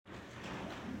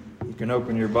You can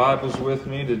open your Bibles with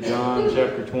me to John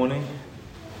chapter 20.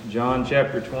 John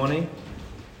chapter 20.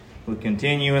 We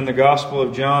continue in the Gospel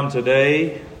of John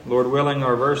today. Lord willing,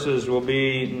 our verses will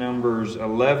be numbers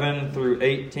 11 through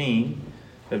 18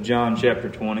 of John chapter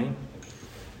 20.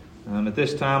 At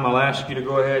this time, I'll ask you to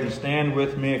go ahead and stand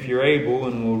with me if you're able,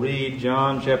 and we'll read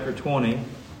John chapter 20,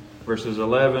 verses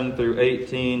 11 through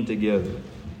 18 together.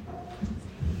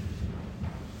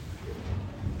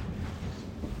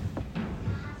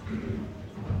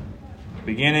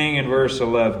 Beginning in verse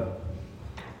 11.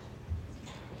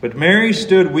 But Mary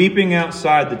stood weeping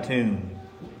outside the tomb.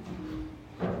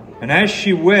 And as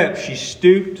she wept, she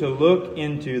stooped to look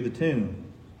into the tomb.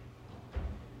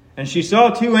 And she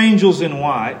saw two angels in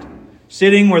white,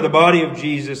 sitting where the body of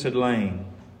Jesus had lain,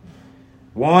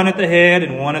 one at the head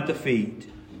and one at the feet.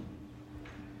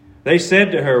 They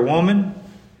said to her, "Woman,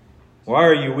 why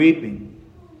are you weeping?"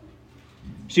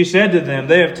 She said to them,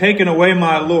 "They have taken away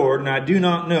my Lord, and I do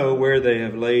not know where they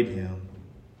have laid him."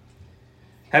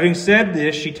 Having said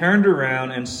this, she turned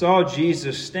around and saw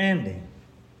Jesus standing,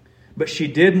 but she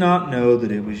did not know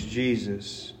that it was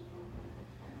Jesus.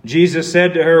 Jesus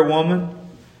said to her, "Woman,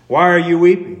 why are you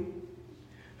weeping?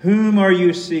 Whom are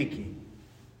you seeking?"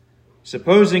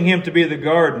 Supposing him to be the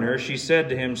gardener, she said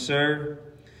to him, "Sir,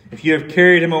 if you have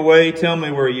carried him away, tell me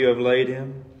where you have laid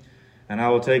him, and I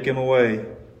will take him away."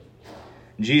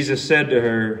 Jesus said to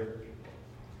her,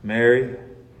 "Mary."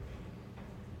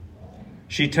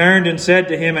 She turned and said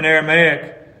to him in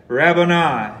Aramaic,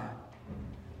 "Rabboni,"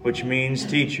 which means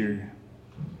teacher.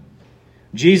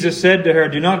 Jesus said to her,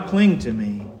 "Do not cling to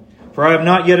me, for I have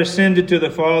not yet ascended to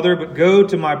the Father, but go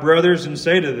to my brothers and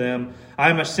say to them, I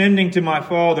am ascending to my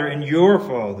Father and your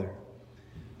Father,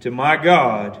 to my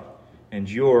God and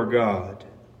your God."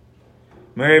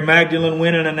 Mary Magdalene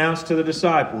went and announced to the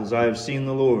disciples, "I have seen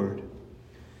the Lord,"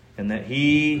 and that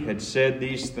he had said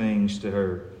these things to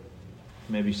her.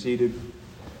 You may be seated.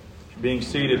 Being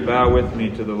seated, bow with me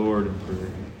to the Lord in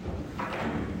prayer.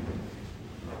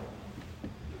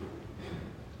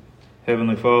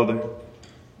 Heavenly Father,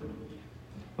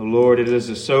 O Lord, it is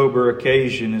a sober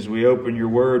occasion as we open your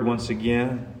word once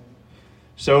again.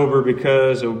 Sober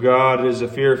because, O God, it is a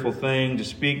fearful thing to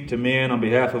speak to men on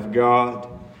behalf of God.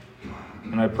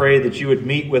 And I pray that you would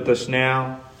meet with us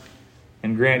now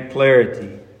and grant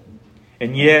clarity.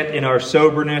 And yet, in our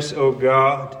soberness, O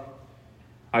God,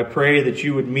 I pray that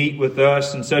you would meet with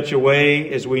us in such a way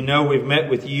as we know we've met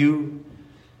with you.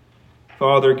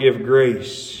 Father, give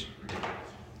grace.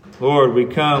 Lord, we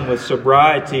come with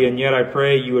sobriety, and yet I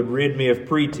pray you would rid me of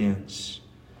pretense.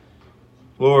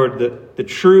 Lord, that the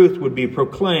truth would be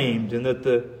proclaimed and that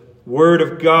the word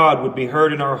of God would be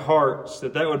heard in our hearts,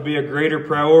 that would be a greater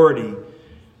priority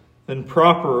than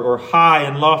proper or high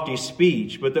and lofty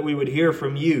speech, but that we would hear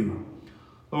from you.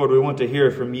 Lord, we want to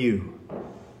hear from you.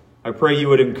 I pray you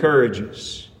would encourage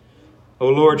us. O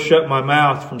Lord, shut my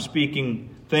mouth from speaking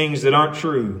things that aren't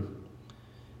true.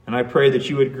 And I pray that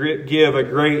you would give a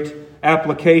great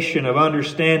application of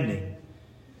understanding.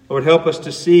 Lord, help us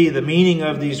to see the meaning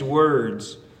of these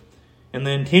words and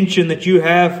the intention that you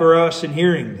have for us in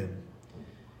hearing them.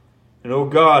 And, O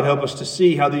God, help us to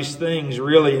see how these things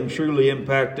really and truly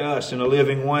impact us in a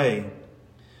living way.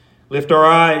 Lift our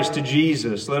eyes to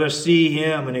Jesus. Let us see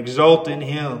him and exult in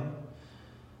him.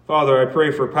 Father, I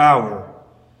pray for power,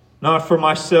 not for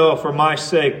myself or my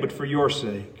sake, but for your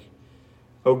sake.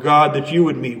 Oh God, that you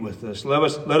would meet with us. Let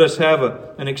us have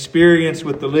an experience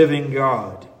with the living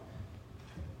God.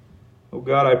 Oh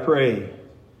God, I pray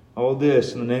all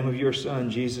this in the name of your Son,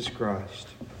 Jesus Christ.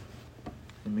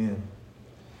 Amen.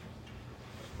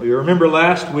 Well, you remember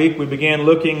last week we began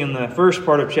looking in the first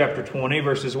part of chapter 20,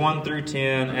 verses 1 through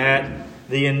 10, at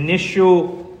the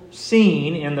initial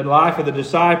scene in the life of the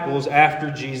disciples after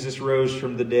Jesus rose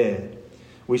from the dead.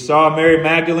 We saw Mary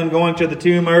Magdalene going to the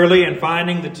tomb early and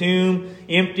finding the tomb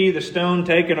empty, the stone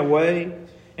taken away,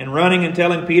 and running and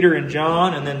telling Peter and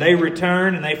John, and then they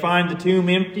return and they find the tomb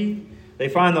empty. They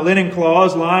find the linen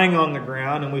cloths lying on the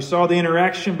ground, and we saw the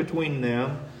interaction between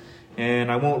them.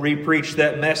 And I won't re-preach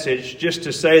that message, just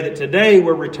to say that today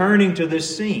we're returning to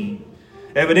this scene.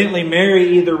 Evidently,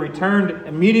 Mary either returned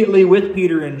immediately with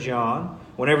Peter and John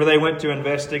whenever they went to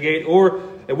investigate, or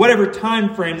at whatever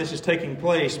time frame this is taking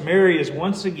place, Mary is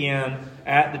once again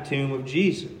at the tomb of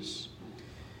Jesus.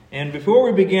 And before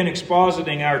we begin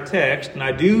expositing our text, and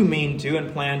I do mean to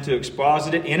and plan to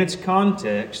exposit it in its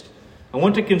context, I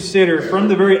want to consider from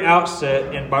the very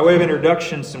outset, and by way of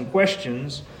introduction, some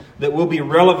questions that will be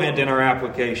relevant in our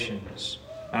applications.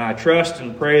 And I trust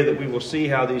and pray that we will see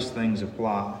how these things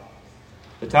apply.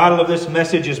 The title of this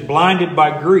message is Blinded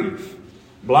by Grief.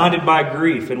 Blinded by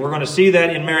Grief. And we're going to see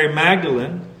that in Mary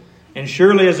Magdalene And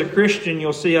surely as a Christian,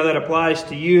 you'll see how that applies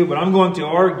to you. But I'm going to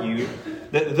argue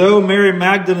that though Mary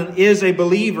Magdalene is a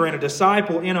believer and a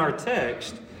disciple in our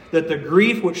text, that the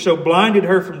grief which so blinded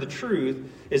her from the truth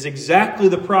is exactly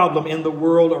the problem in the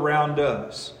world around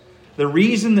us. The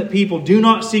reason that people do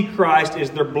not see Christ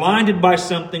is they're blinded by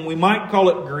something. We might call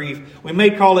it grief. We may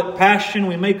call it passion.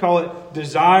 We may call it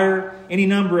desire. Any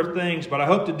number of things. But I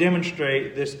hope to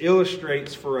demonstrate this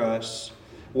illustrates for us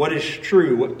what is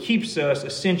true. What keeps us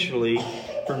essentially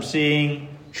from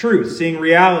seeing truth, seeing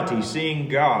reality, seeing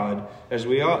God as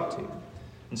we ought to.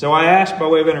 And so I ask by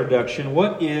way of introduction,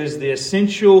 what is the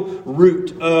essential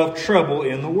root of trouble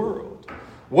in the world?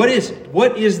 What is it?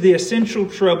 What is the essential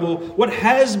trouble? What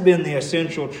has been the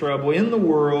essential trouble in the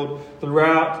world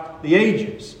throughout the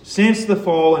ages? Since the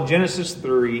fall in Genesis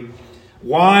 3,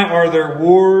 why are there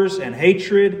wars and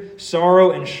hatred,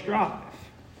 sorrow and strife?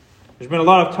 There's been a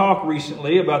lot of talk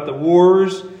recently about the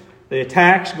wars, the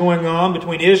attacks going on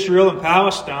between Israel and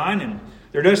Palestine, and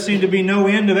there does seem to be no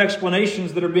end of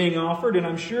explanations that are being offered, and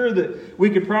I'm sure that we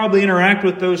could probably interact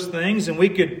with those things and we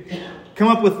could come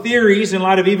up with theories in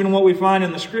light of even what we find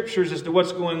in the Scriptures as to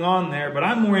what's going on there. But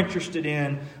I'm more interested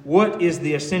in what is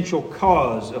the essential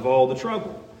cause of all the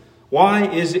trouble. Why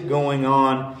is it going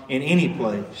on in any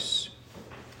place?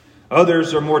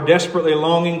 Others are more desperately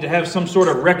longing to have some sort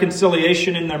of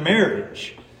reconciliation in their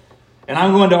marriage. And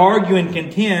I'm going to argue and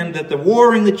contend that the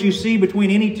warring that you see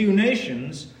between any two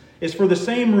nations is for the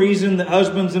same reason that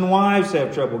husbands and wives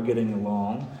have trouble getting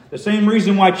along. The same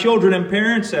reason why children and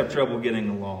parents have trouble getting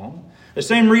along. The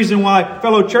same reason why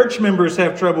fellow church members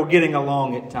have trouble getting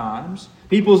along at times.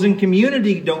 Peoples in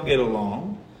community don't get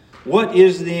along. What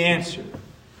is the answer?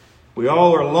 We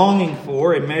all are longing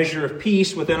for a measure of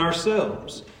peace within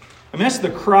ourselves. I mean, that's the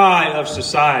cry of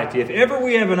society. If ever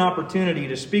we have an opportunity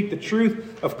to speak the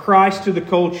truth of Christ to the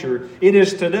culture, it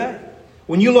is today.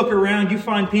 When you look around, you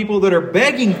find people that are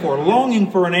begging for,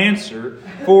 longing for an answer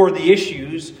for the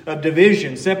issues of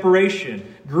division,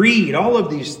 separation, greed, all of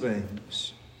these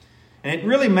things. And it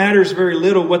really matters very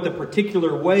little what the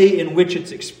particular way in which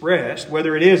it's expressed,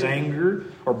 whether it is anger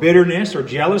or bitterness or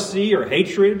jealousy or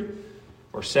hatred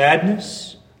or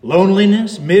sadness,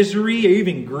 loneliness, misery, or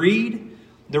even greed.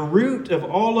 The root of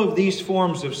all of these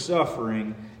forms of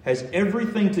suffering has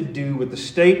everything to do with the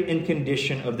state and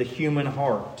condition of the human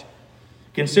heart.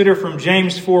 Consider from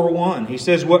James 4:1. He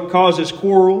says, "What causes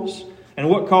quarrels and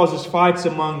what causes fights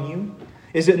among you?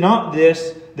 Is it not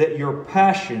this, that your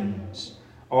passions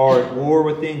are at war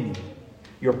within you?"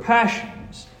 Your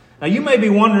passions. Now you may be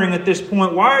wondering at this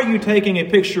point, why are you taking a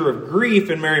picture of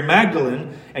grief in Mary Magdalene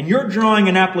and you're drawing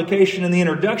an application in the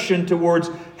introduction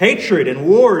towards hatred and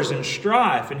wars and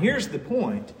strife? And here's the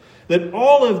point, that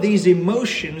all of these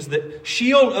emotions that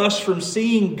shield us from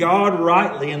seeing God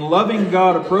rightly and loving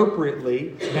God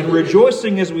appropriately and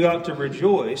rejoicing as we ought to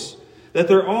rejoice, that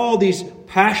they're all these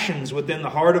passions within the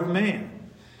heart of man.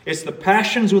 It's the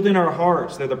passions within our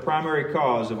hearts that are the primary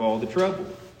cause of all the trouble.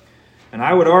 And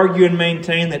I would argue and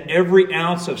maintain that every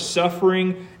ounce of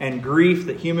suffering and grief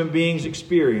that human beings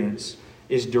experience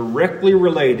is directly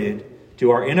related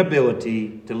to our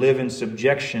inability to live in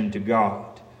subjection to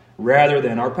God rather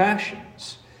than our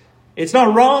passions. It's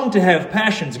not wrong to have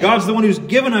passions. God's the one who's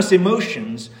given us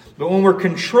emotions. But when we're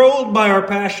controlled by our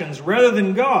passions rather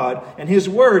than God and His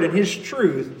Word and His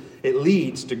truth, it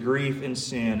leads to grief and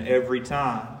sin every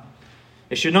time.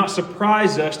 It should not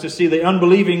surprise us to see the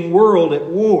unbelieving world at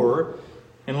war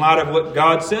in light of what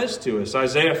God says to us.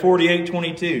 Isaiah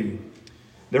 48:22.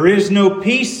 "There is no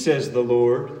peace, says the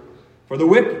Lord, for the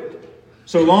wicked.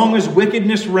 So long as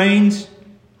wickedness reigns,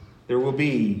 there will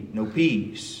be no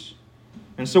peace."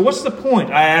 And so what's the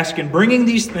point, I ask, in bringing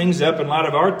these things up in light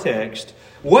of our text?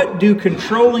 What do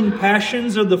controlling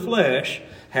passions of the flesh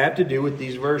have to do with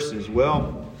these verses?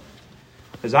 Well,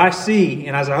 as I see,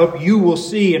 and as I hope you will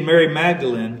see in Mary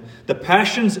Magdalene, the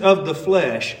passions of the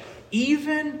flesh,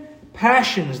 even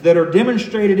passions that are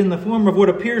demonstrated in the form of what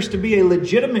appears to be a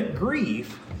legitimate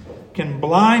grief, can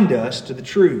blind us to the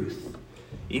truth.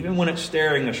 Even when it's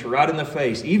staring us right in the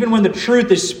face, even when the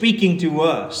truth is speaking to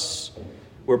us,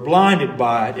 we're blinded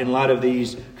by it in light of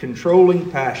these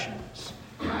controlling passions.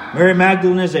 Mary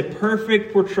Magdalene is a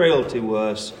perfect portrayal to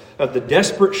us of the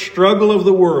desperate struggle of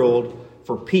the world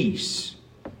for peace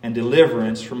and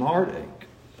deliverance from heartache.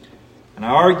 And I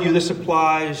argue this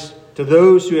applies to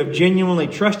those who have genuinely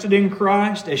trusted in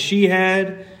Christ as she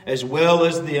had, as well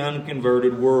as the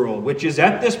unconverted world, which is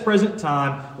at this present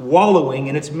time wallowing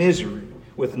in its misery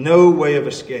with no way of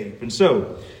escape. And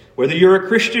so, whether you're a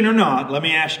Christian or not, let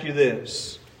me ask you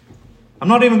this. I'm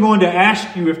not even going to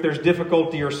ask you if there's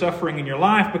difficulty or suffering in your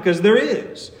life, because there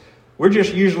is. We're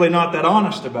just usually not that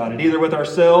honest about it, either with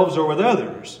ourselves or with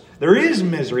others. There is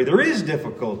misery, there is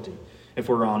difficulty, if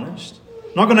we're honest.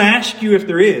 I'm not going to ask you if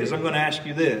there is. I'm going to ask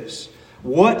you this.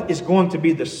 What is going to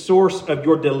be the source of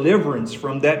your deliverance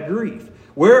from that grief?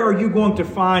 Where are you going to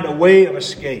find a way of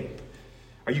escape?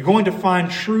 Are you going to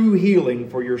find true healing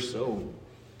for your soul?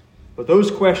 But those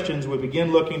questions we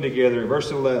begin looking together. Verse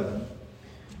 11.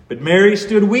 But Mary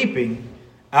stood weeping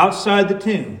outside the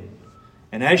tomb,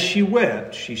 and as she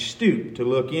wept, she stooped to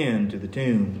look into the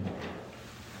tomb.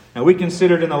 Now we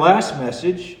considered in the last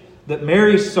message that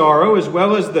Mary's sorrow, as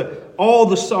well as all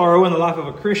the sorrow in the life of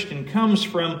a Christian, comes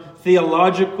from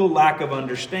theological lack of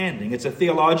understanding. It's a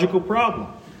theological problem.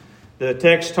 The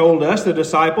text told us the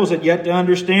disciples had yet to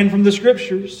understand from the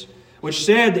Scriptures, which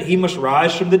said that He must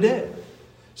rise from the dead.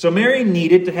 So Mary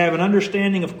needed to have an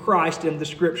understanding of Christ in the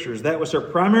Scriptures. That was her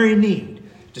primary need,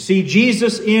 to see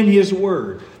Jesus in His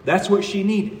Word. That's what she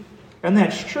needed. And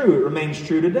that's true. It remains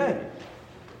true today.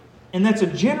 And that's a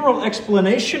general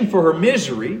explanation for her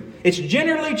misery. It's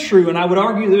generally true, and I would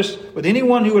argue this with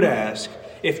anyone who would ask,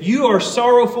 if you are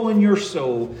sorrowful in your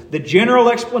soul, the general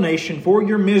explanation for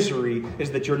your misery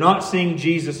is that you're not seeing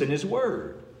Jesus in His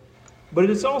Word. But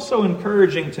it's also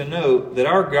encouraging to note that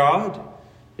our God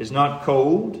is not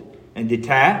cold and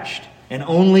detached and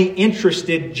only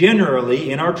interested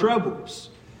generally in our troubles.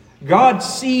 God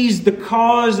sees the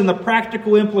cause and the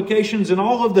practical implications and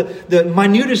all of the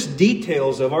minutest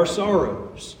details of our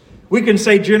sorrows. We can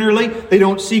say generally they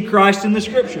don't see Christ in the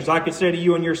Scriptures. I could say to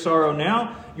you in your sorrow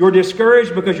now, you're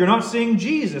discouraged because you're not seeing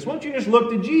Jesus. Why don't you just look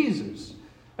to Jesus?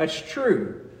 That's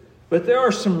true. But there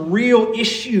are some real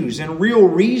issues and real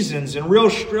reasons and real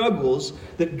struggles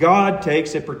that God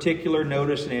takes a particular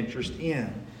notice and interest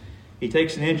in. He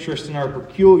takes an interest in our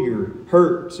peculiar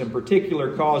hurts and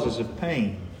particular causes of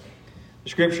pain. The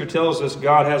Scripture tells us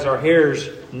God has our hairs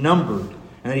numbered,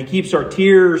 and that He keeps our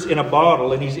tears in a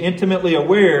bottle, and He's intimately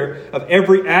aware of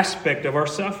every aspect of our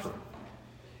suffering.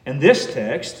 And this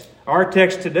text, our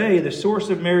text today, the source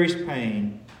of Mary's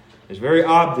pain, is very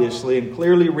obviously and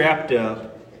clearly wrapped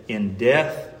up in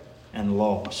death and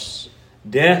loss.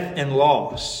 Death and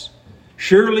loss.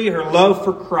 Surely her love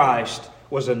for Christ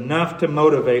was enough to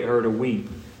motivate her to weep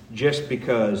just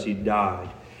because He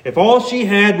died. If all she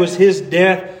had was His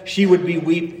death, she would be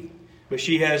weeping. But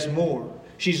she has more.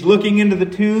 She's looking into the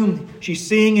tomb. She's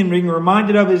seeing and being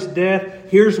reminded of His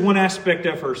death. Here's one aspect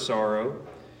of her sorrow.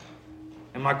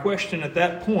 And my question at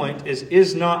that point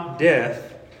is not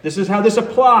death, this is how this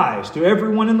applies to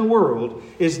everyone in the world,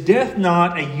 is death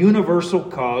not a universal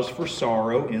cause for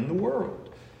sorrow in the world?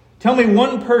 Tell me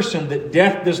one person that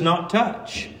death does not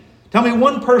touch. Tell me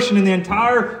one person in the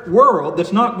entire world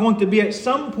that's not going to be at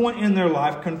some point in their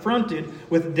life confronted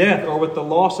with death or with the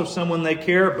loss of someone they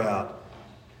care about.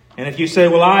 And if you say,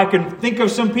 well, I can think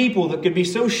of some people that could be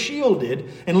so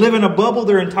shielded and live in a bubble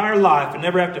their entire life and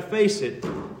never have to face it.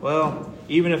 Well,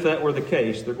 even if that were the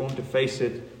case, they're going to face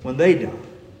it when they die.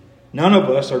 None of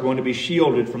us are going to be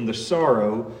shielded from the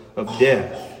sorrow of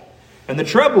death. And the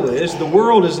trouble is, the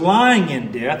world is lying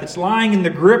in death. It's lying in the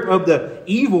grip of the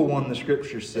evil one, the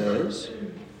Scripture says.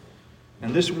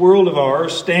 And this world of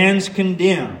ours stands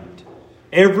condemned.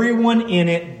 Everyone in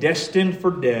it destined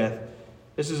for death.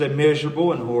 This is a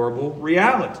miserable and horrible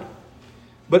reality.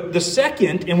 But the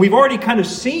second, and we've already kind of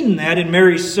seen that in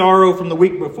Mary's sorrow from the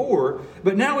week before,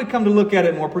 but now we come to look at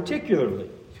it more particularly.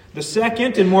 The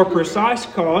second and more precise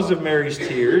cause of Mary's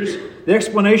tears, the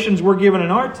explanations we're given in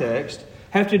our text,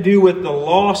 have to do with the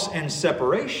loss and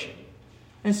separation.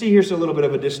 And see, here's a little bit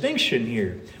of a distinction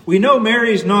here. We know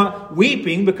Mary's not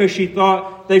weeping because she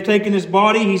thought they've taken His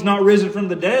body, He's not risen from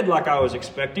the dead like I was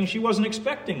expecting. She wasn't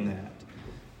expecting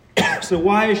that. So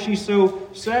why is she so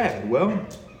sad? Well,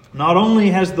 not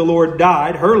only has the Lord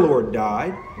died, her Lord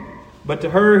died, but to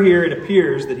her here it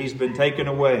appears that He's been taken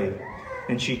away,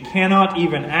 and she cannot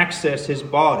even access His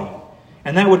body.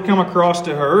 And that would come across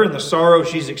to her in the sorrow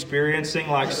she's experiencing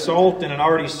like salt in an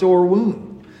already sore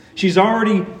wound. She's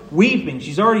already weeping.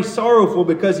 She's already sorrowful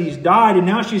because He's died, and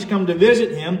now she's come to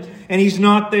visit Him, and He's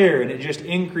not there. And it just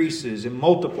increases and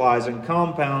multiplies and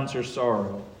compounds her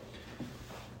sorrow.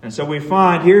 And so we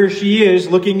find here she is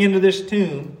looking into this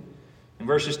tomb. In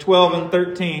verses 12 and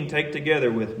 13, take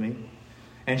together with me.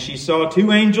 And she saw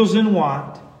two angels in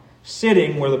white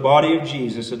sitting where the body of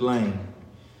Jesus had lain,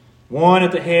 one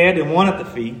at the head and one at the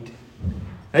feet.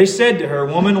 They said to her,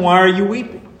 "Woman, why are you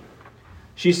weeping?"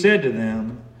 She said to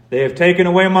them, "They have taken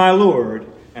away my Lord,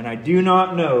 and I do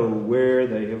not know where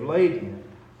they have laid Him."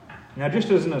 Now,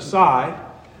 just as an aside,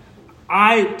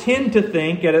 I tend to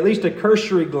think, at least a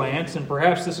cursory glance, and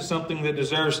perhaps this is something that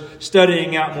deserves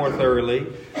studying out more thoroughly,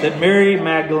 that Mary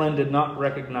Magdalene did not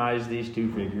recognize these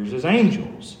two figures as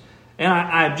angels. And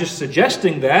I'm just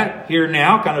suggesting that here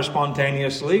now, kind of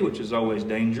spontaneously, which is always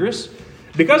dangerous,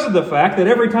 because of the fact that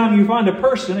every time you find a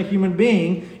person, a human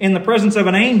being, in the presence of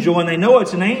an angel, and they know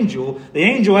it's an angel, the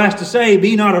angel has to say,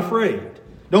 "Be not afraid.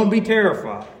 Don't be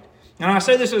terrified." And I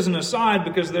say this as an aside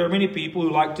because there are many people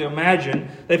who like to imagine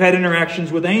they've had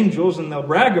interactions with angels, and they'll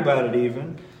brag about it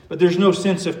even, but there's no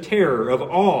sense of terror, of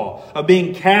awe, of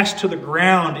being cast to the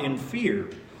ground in fear.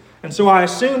 And so I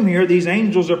assume here these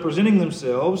angels are presenting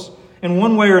themselves in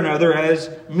one way or another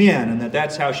as men, and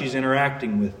that's how she's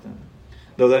interacting with them.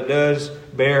 Though that does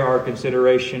bear our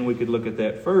consideration, we could look at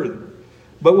that further.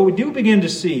 But what we do begin to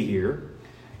see here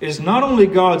is not only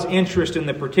God's interest in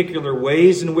the particular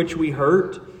ways in which we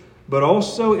hurt, but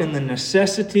also in the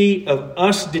necessity of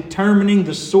us determining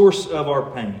the source of our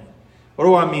pain. What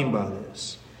do I mean by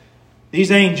this?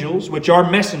 These angels, which are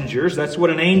messengers, that's what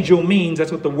an angel means,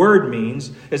 that's what the word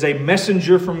means, is a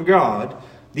messenger from God.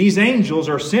 These angels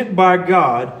are sent by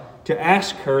God to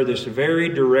ask her this very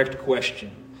direct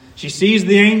question. She sees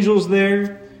the angels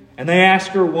there, and they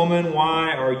ask her, "Woman,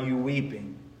 why are you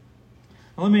weeping?"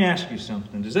 Now, let me ask you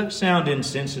something. Does that sound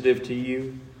insensitive to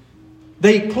you?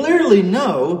 They clearly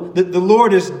know that the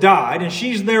Lord has died, and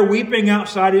she's there weeping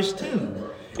outside His tomb.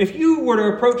 If you were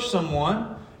to approach someone,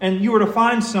 and you were to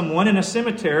find someone in a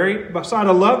cemetery beside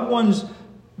a loved one's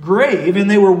grave, and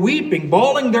they were weeping,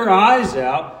 bawling their eyes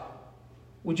out,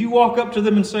 would you walk up to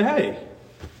them and say, "Hey,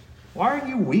 why are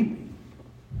you weeping?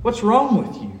 What's wrong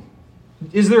with you?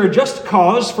 Is there a just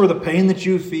cause for the pain that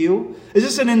you feel?" Is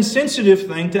this an insensitive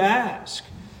thing to ask?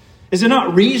 Is it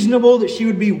not reasonable that she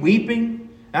would be weeping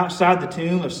outside the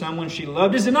tomb of someone she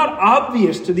loved? Is it not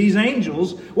obvious to these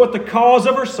angels what the cause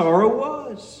of her sorrow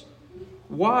was?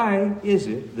 Why is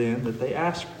it then that they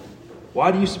ask her?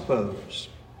 Why do you suppose?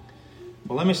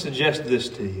 Well, let me suggest this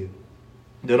to you.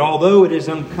 That although it is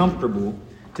uncomfortable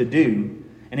to do,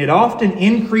 and it often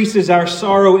increases our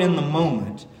sorrow in the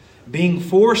moment, being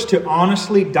forced to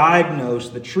honestly diagnose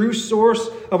the true source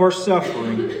of our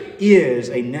suffering is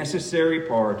a necessary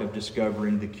part of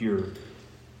discovering the cure.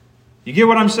 You get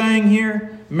what I'm saying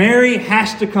here? Mary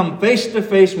has to come face to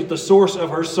face with the source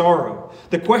of her sorrow.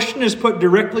 The question is put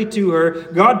directly to her.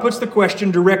 God puts the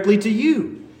question directly to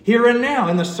you. Here and now,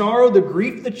 in the sorrow, the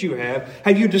grief that you have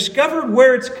you discovered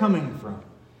where it's coming from?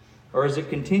 Or is it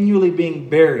continually being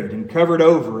buried and covered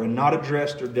over and not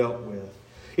addressed or dealt with?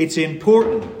 It's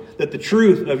important that the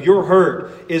truth of your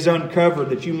hurt is uncovered,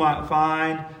 that you might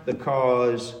find the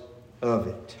cause of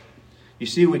it. You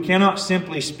see, we cannot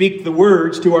simply speak the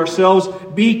words to ourselves,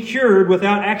 "Be cured,"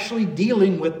 without actually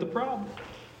dealing with the problem.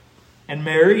 And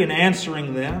Mary, in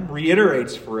answering them,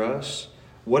 reiterates for us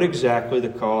what exactly the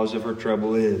cause of her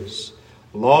trouble is: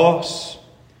 loss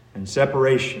and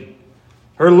separation.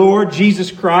 Her Lord,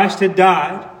 Jesus Christ, had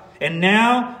died, and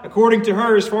now, according to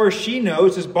her, as far as she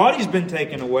knows, His body's been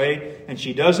taken away, and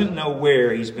she doesn't know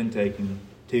where He's been taken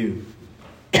to.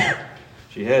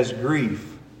 She has grief.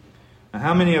 Now,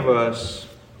 how many of us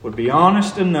would be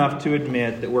honest enough to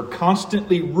admit that we're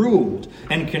constantly ruled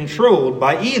and controlled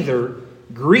by either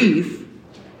grief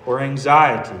or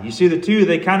anxiety? You see, the two,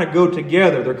 they kind of go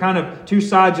together. They're kind of two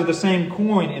sides of the same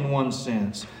coin in one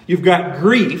sense. You've got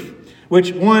grief,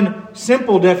 which one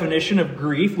simple definition of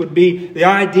grief would be the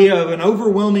idea of an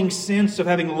overwhelming sense of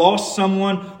having lost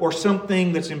someone or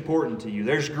something that's important to you.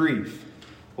 There's grief.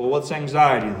 Well, what's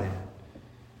anxiety then?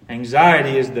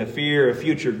 Anxiety is the fear of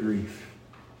future grief.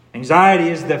 Anxiety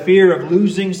is the fear of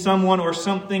losing someone or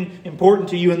something important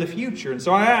to you in the future. And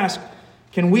so I ask,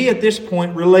 can we at this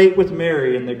point relate with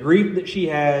Mary in the grief that she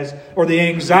has, or the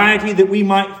anxiety that we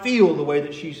might feel the way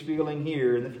that she's feeling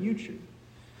here in the future?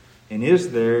 And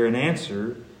is there an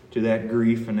answer to that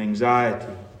grief and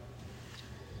anxiety?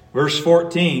 Verse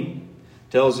 14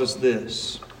 tells us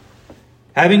this: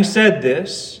 "Having said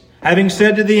this, having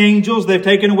said to the angels, 'They've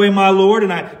taken away my Lord,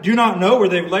 and I do not know where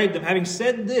they've laid them,' having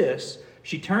said this,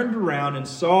 she turned around and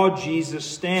saw Jesus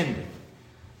standing,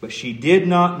 but she did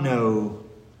not know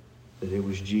that it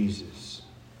was Jesus."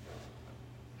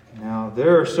 Now,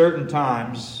 there are certain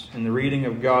times in the reading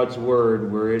of God's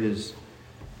Word where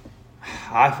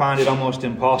I find it almost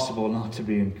impossible not to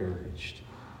be encouraged.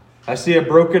 I see a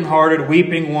broken-hearted,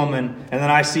 weeping woman, and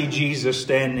then I see Jesus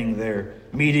standing there,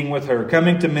 meeting with her,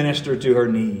 coming to minister to her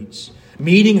needs,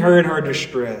 meeting her in her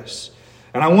distress.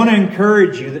 And I want to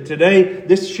encourage you that today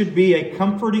this should be a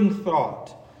comforting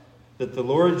thought, that the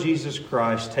Lord Jesus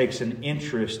Christ takes an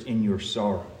interest in your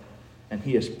sorrow. And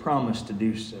He has promised to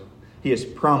do so. He has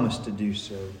promised to do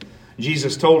so.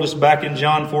 Jesus told us back in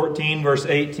John 14, verse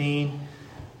 18,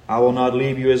 I will not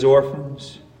leave you as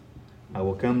orphans. I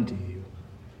will come to you.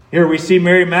 Here we see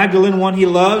Mary Magdalene, one he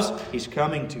loves. He's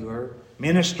coming to her,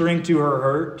 ministering to her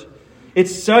hurt.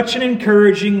 It's such an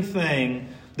encouraging thing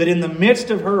that in the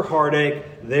midst of her heartache,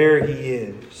 there he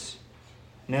is.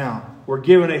 Now, we're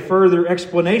given a further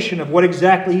explanation of what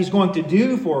exactly he's going to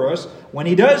do for us when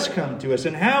he does come to us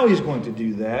and how he's going to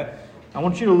do that. I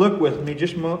want you to look with me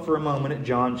just for a moment at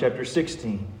John chapter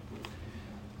 16.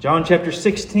 John chapter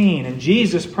 16, and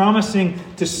Jesus promising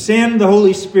to send the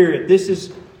Holy Spirit. This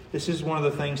is one of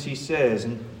the things he says.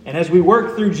 And as we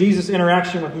work through Jesus'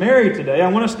 interaction with Mary today, I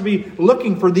want us to be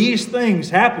looking for these things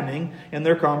happening in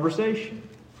their conversation.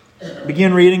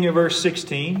 Begin reading at verse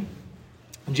 16.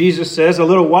 Jesus says, a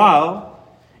little while,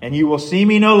 and you will see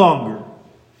me no longer.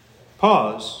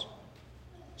 Pause.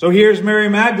 So here's Mary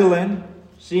Magdalene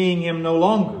seeing him no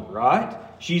longer, right?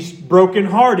 She's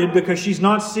brokenhearted because she's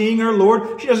not seeing her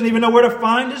Lord. She doesn't even know where to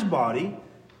find his body.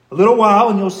 A little while,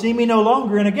 and you'll see me no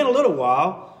longer. And again, a little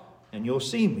while, and you'll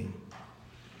see me.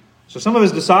 So some of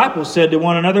his disciples said to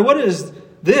one another, what is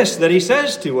this that he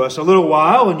says to us? A little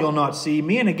while, and you'll not see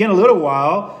me. And again, a little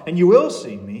while, and you will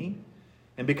see me.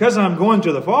 And because I'm going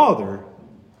to the Father.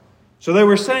 So they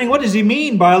were saying, what does he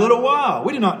mean by a little while?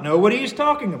 We do not know what he's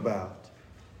talking about.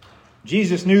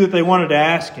 Jesus knew that they wanted to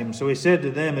ask him, so he said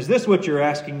to them, is this what you're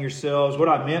asking yourselves? What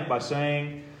I meant by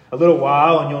saying, a little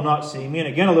while and you'll not see me, and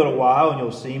again a little while and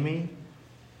you'll see me?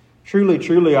 Truly,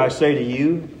 truly, I say to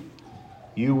you,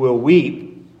 you will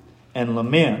weep and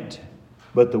lament,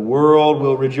 but the world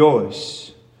will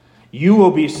rejoice. You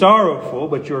will be sorrowful,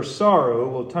 but your sorrow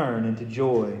will turn into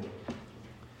joy.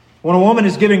 When a woman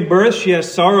is giving birth, she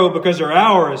has sorrow because her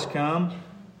hour has come.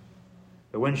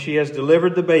 But when she has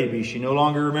delivered the baby, she no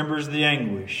longer remembers the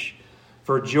anguish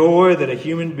for joy that a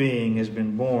human being has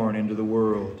been born into the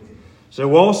world.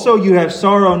 So also you have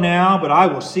sorrow now, but I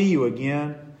will see you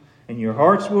again, and your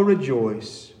hearts will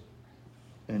rejoice,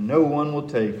 and no one will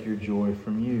take your joy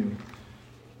from you.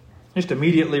 Just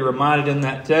immediately reminded in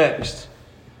that text,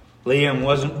 Liam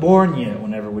wasn't born yet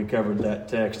whenever we covered that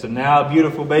text, and now a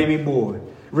beautiful baby boy.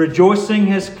 Rejoicing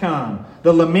has come.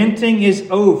 The lamenting is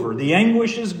over. The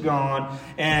anguish is gone.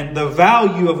 And the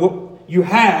value of what you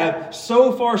have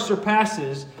so far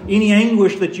surpasses any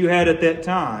anguish that you had at that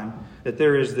time, that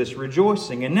there is this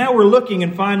rejoicing. And now we're looking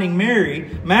and finding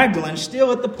Mary Magdalene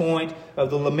still at the point of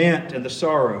the lament and the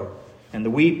sorrow and the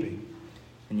weeping.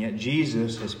 And yet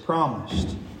Jesus has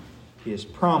promised. He has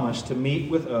promised to meet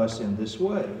with us in this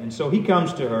way. And so he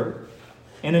comes to her.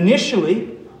 And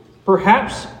initially,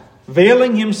 perhaps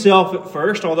veiling himself at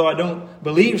first, although I don't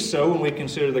believe so when we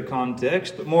consider the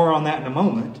context, but more on that in a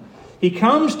moment. He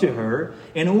comes to her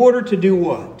in order to do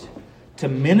what? To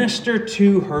minister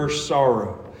to her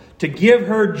sorrow. To give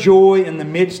her joy in the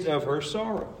midst of her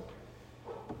sorrow.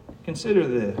 Consider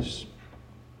this.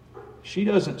 She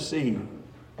doesn't see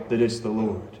that it's the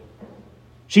Lord.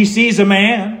 She sees a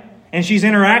man and she's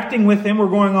interacting with him, we're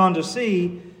going on to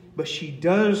see, but she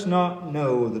does not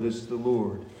know that it's the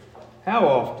Lord. How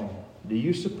often do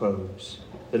you suppose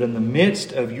that in the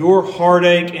midst of your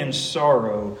heartache and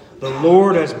sorrow, the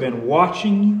Lord has been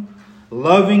watching you,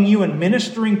 loving you, and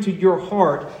ministering to your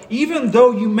heart, even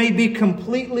though you may be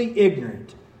completely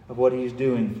ignorant of what He's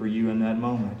doing for you in that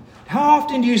moment? How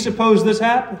often do you suppose this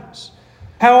happens?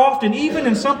 How often, even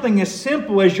in something as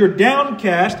simple as you're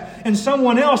downcast and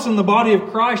someone else in the body of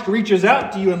Christ reaches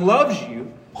out to you and loves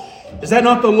you, is that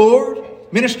not the Lord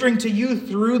ministering to you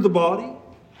through the body?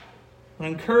 An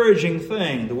encouraging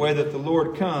thing, the way that the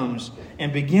Lord comes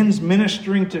and begins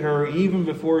ministering to her even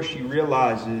before she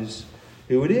realizes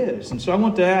who it is. And so I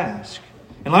want to ask,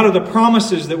 in light of the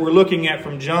promises that we're looking at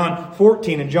from John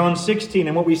 14 and John 16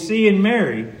 and what we see in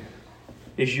Mary,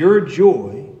 is your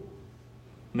joy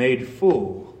made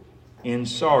full in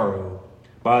sorrow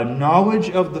by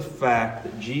knowledge of the fact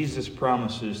that Jesus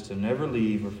promises to never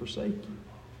leave or forsake you?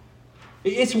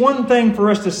 It's one thing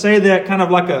for us to say that kind of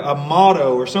like a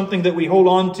motto or something that we hold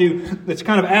on to that's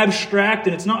kind of abstract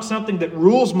and it's not something that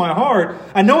rules my heart.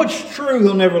 I know it's true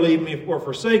He'll never leave me or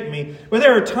forsake me, but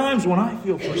there are times when I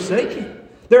feel forsaken.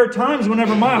 There are times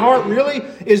whenever my heart really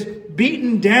is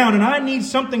beaten down and I need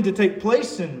something to take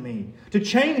place in me, to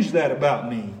change that about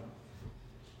me.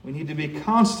 We need to be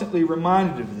constantly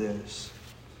reminded of this.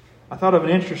 I thought of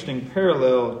an interesting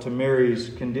parallel to Mary's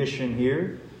condition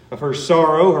here, of her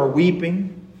sorrow, her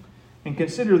weeping. And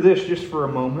consider this just for a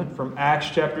moment from Acts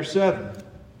chapter 7.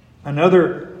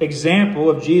 Another example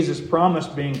of Jesus' promise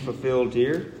being fulfilled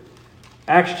here.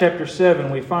 Acts chapter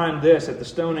 7, we find this at the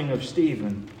stoning of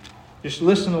Stephen. Just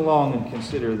listen along and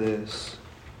consider this.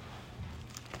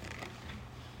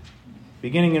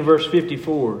 beginning in verse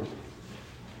 54.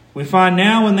 We find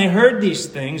now when they heard these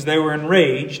things, they were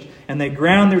enraged, and they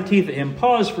ground their teeth at him.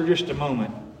 Pause for just a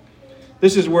moment.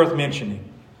 This is worth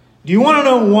mentioning. Do you want to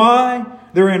know why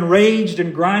they're enraged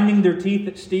and grinding their teeth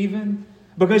at Stephen?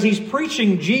 Because he's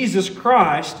preaching Jesus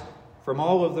Christ from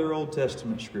all of their Old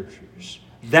Testament scriptures.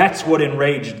 That's what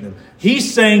enraged them.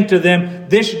 He's saying to them,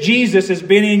 this Jesus has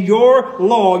been in your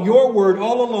law, your word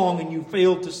all along, and you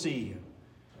failed to see him.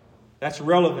 That's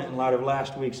relevant in light of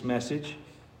last week's message.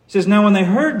 It says, now when they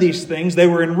heard these things, they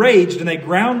were enraged and they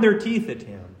ground their teeth at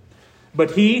him.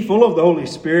 But he, full of the Holy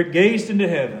Spirit, gazed into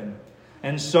heaven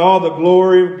and saw the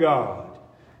glory of God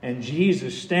and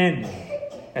Jesus standing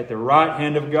at the right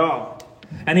hand of God.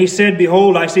 And he said,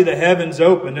 behold, I see the heavens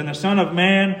opened and the Son of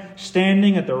Man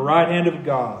standing at the right hand of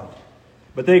God.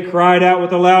 But they cried out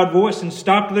with a loud voice and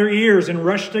stopped their ears and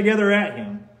rushed together at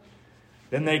him.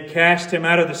 Then they cast him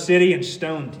out of the city and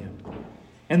stoned him.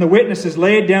 And the witnesses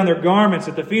laid down their garments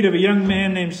at the feet of a young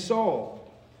man named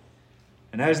Saul.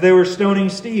 And as they were stoning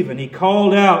Stephen, he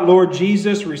called out, Lord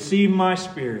Jesus, receive my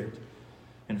spirit.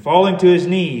 And falling to his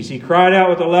knees, he cried out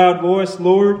with a loud voice,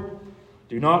 Lord,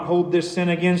 do not hold this sin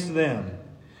against them.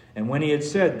 And when he had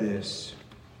said this,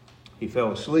 he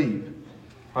fell asleep.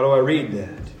 How do I read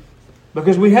that?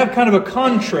 Because we have kind of a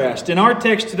contrast. In our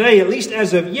text today, at least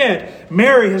as of yet,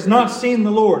 Mary has not seen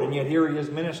the Lord, and yet here he is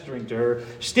ministering to her.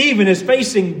 Stephen is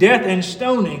facing death and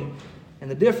stoning,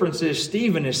 and the difference is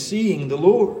Stephen is seeing the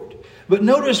Lord. But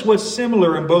notice what's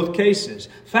similar in both cases.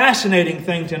 Fascinating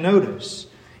thing to notice.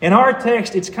 In our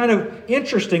text, it's kind of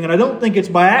interesting, and I don't think it's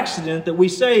by accident that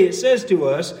it says to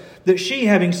us that she,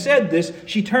 having said this,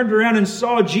 she turned around and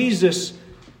saw Jesus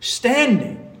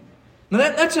standing. Now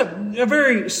that's a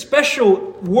very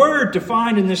special word to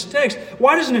find in this text.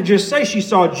 Why doesn't it just say she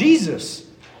saw Jesus?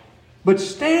 But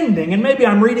standing, and maybe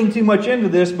I'm reading too much into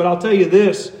this, but I'll tell you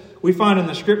this. We find in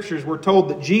the Scriptures, we're told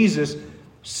that Jesus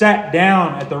sat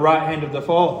down at the right hand of the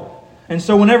Father. And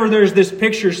so whenever there's this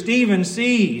picture Stephen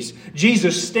sees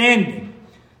Jesus standing,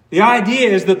 the idea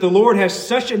is that the Lord has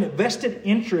such an vested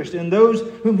interest in those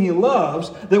whom He loves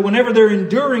that whenever they're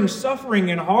enduring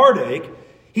suffering and heartache,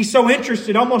 He's so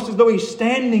interested, almost as though He's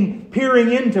standing,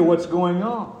 peering into what's going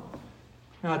on.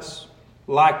 Now, it's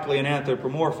likely an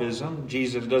anthropomorphism.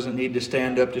 Jesus doesn't need to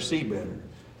stand up to see better.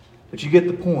 But you get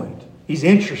the point. He's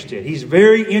interested. He's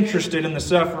very interested in the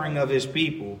suffering of His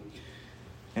people.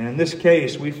 And in this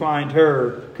case, we find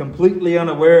her completely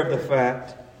unaware of the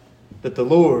fact that the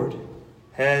Lord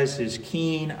has His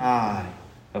keen eye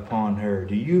upon her.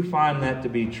 Do you find that to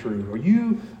be true? Are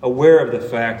you aware of the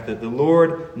fact that the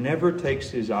Lord never takes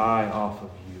His eye off of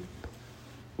you?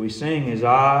 We sing, His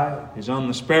eye is on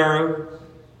the sparrow,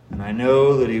 and I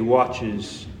know that He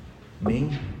watches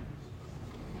me.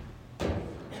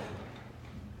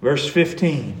 Verse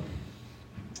 15,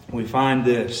 we find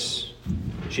this.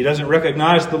 She doesn't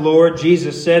recognize the Lord.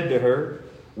 Jesus said to her,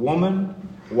 Woman,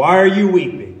 why are you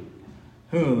weeping?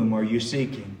 Whom are you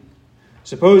seeking?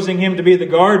 Supposing him to be the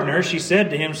gardener, she said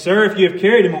to him, Sir, if you have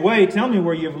carried him away, tell me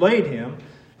where you have laid him,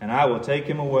 and I will take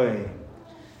him away.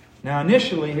 Now,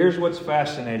 initially, here's what's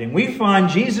fascinating. We find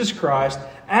Jesus Christ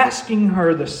asking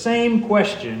her the same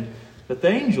question that the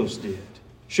angels did.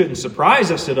 Shouldn't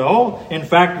surprise us at all. In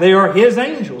fact, they are His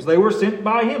angels. They were sent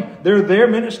by Him. They're there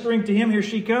ministering to Him. Here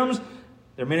she comes.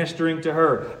 They're ministering to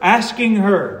her, asking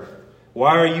her,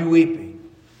 Why are you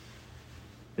weeping?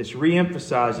 This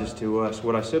reemphasizes to us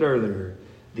what I said earlier,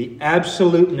 the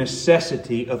absolute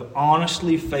necessity of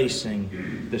honestly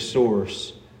facing the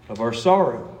source of our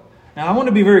sorrow. Now, I want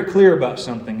to be very clear about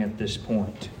something at this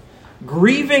point.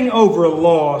 Grieving over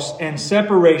loss and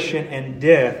separation and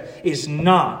death is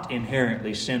not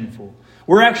inherently sinful.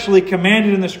 We're actually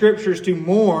commanded in the Scriptures to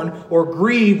mourn or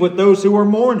grieve with those who are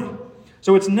mourning.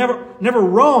 So it's never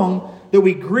wrong that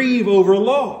we grieve over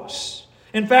loss.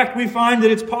 In fact, we find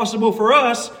that it's possible for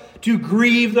us to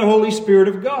grieve the Holy Spirit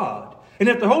of God. And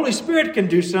if the Holy Spirit can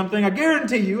do something, I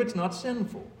guarantee you it's not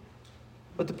sinful.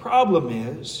 But the problem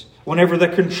is, whenever the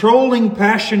controlling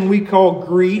passion we call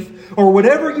grief, or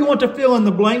whatever you want to fill in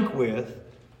the blank with,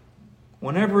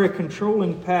 whenever a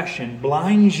controlling passion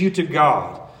blinds you to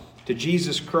God, to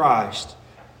Jesus Christ,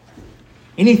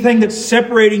 anything that's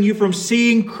separating you from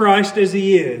seeing Christ as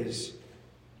He is,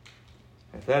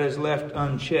 if that is left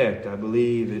unchecked, I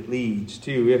believe it leads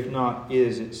to, if not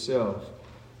is itself,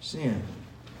 sin.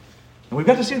 And we've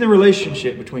got to see the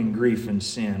relationship between grief and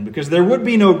sin, because there would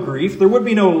be no grief, there would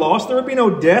be no loss, there would be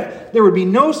no death, there would be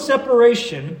no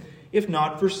separation if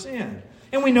not for sin.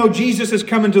 And we know Jesus has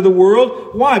come into the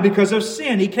world. Why? Because of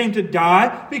sin. He came to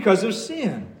die because of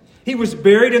sin. He was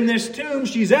buried in this tomb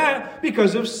she's at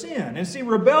because of sin. And see,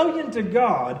 rebellion to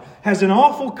God has an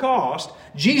awful cost.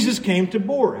 Jesus came to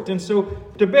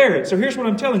bear it. So here's what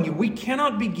I'm telling you. We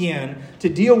cannot begin to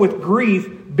deal with grief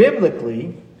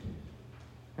biblically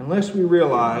unless we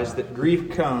realize that grief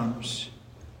comes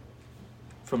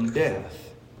from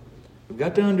death. We've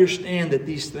got to understand that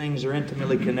these things are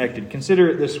intimately connected. Consider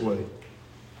it this way.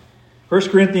 1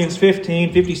 Corinthians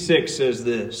 15:56 says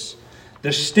this: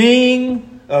 "The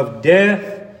sting of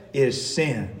death is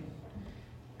sin,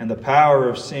 and the power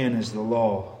of sin is the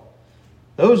law."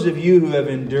 Those of you who have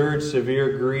endured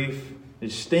severe grief,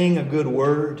 is sting a good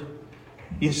word?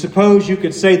 You suppose you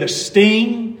could say the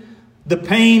sting, the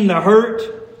pain, the hurt,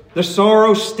 the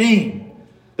sorrow sting,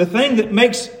 the thing that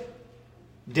makes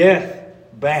death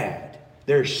bad.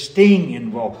 There's sting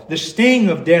involved. The sting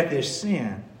of death is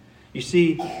sin. You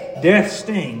see, death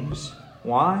stings.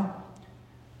 Why?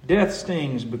 Death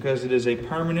stings because it is a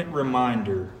permanent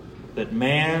reminder that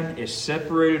man is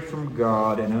separated from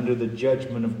God and under the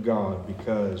judgment of God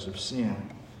because of sin.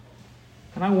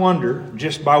 And I wonder,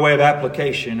 just by way of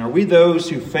application, are we those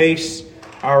who face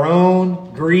our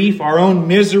own grief, our own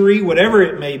misery, whatever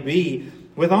it may be,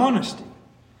 with honesty?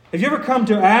 Have you ever come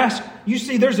to ask? You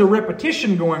see, there's a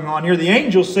repetition going on here. The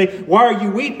angels say, "Why are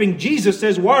you weeping?" Jesus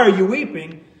says, "Why are you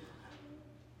weeping?"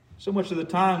 So much of the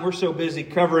time we're so busy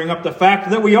covering up the fact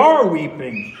that we are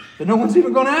weeping that no one's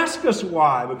even going to ask us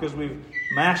why, because we've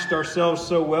masked ourselves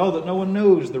so well that no one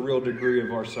knows the real degree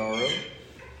of our sorrow.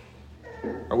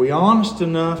 Are we honest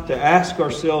enough to ask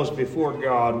ourselves before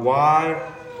God, why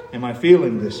am I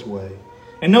feeling this way?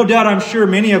 And no doubt, I'm sure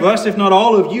many of us, if not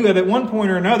all of you, have at one point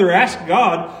or another asked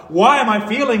God, why am I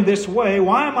feeling this way?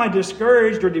 Why am I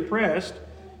discouraged or depressed?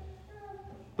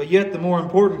 But yet the more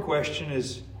important question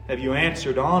is, have you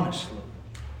answered honestly?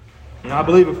 And I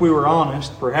believe if we were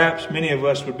honest, perhaps many of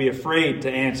us would be afraid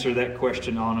to answer that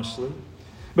question honestly.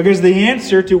 Because the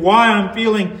answer to why I'm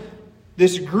feeling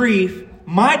this grief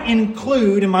might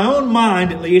include, in my own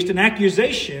mind at least, an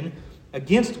accusation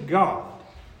against God,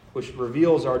 which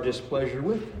reveals our displeasure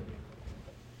with Him.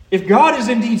 If God is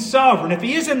indeed sovereign, if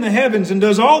He is in the heavens and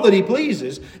does all that He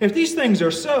pleases, if these things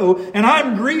are so, and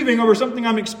I'm grieving over something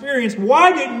I'm experiencing,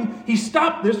 why didn't He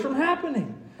stop this from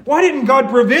happening? Why didn't God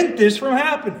prevent this from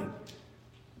happening?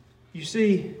 You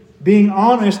see, being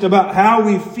honest about how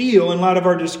we feel in light of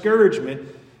our discouragement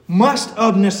must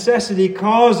of necessity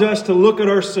cause us to look at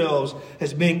ourselves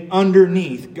as being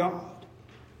underneath God.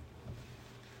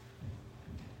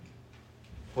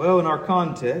 Well, in our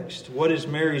context, what is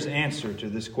Mary's answer to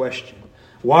this question?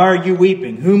 Why are you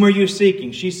weeping? Whom are you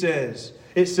seeking?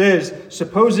 It says,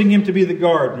 supposing him to be the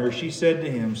gardener, she said to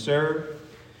him, "Sir,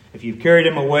 if you've carried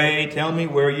him away, tell me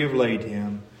where you've laid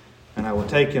him, and I will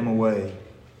take him away."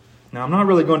 Now, I'm not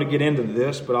really going to get into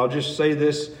this, but I'll just say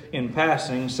this in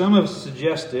passing. Some have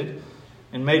suggested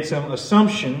and made some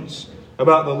assumptions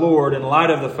about the Lord in light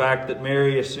of the fact that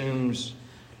Mary assumes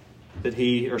that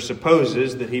he, or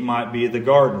supposes that he might be the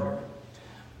gardener.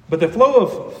 But the flow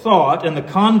of thought and the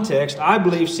context, I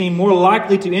believe, seem more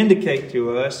likely to indicate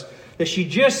to us that she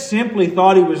just simply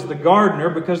thought he was the gardener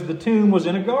because the tomb was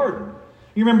in a garden.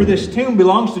 You remember this tomb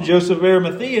belongs to Joseph of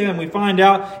Arimathea, and we find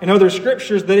out in other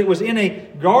scriptures that it was in a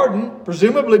garden,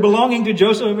 presumably belonging to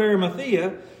Joseph of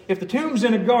Arimathea. If the tomb's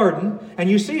in a garden and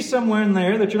you see someone in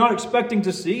there that you're not expecting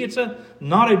to see, it's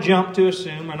not a jump to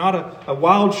assume, or not a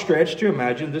wild stretch to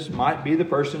imagine this might be the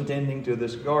person tending to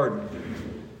this garden.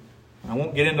 I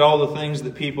won't get into all the things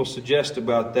that people suggest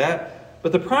about that,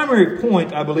 but the primary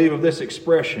point, I believe, of this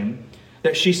expression,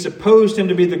 that she supposed him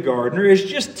to be the gardener, is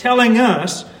just telling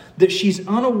us that she's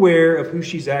unaware of who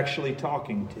she's actually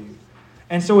talking to.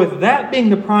 And so with that being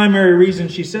the primary reason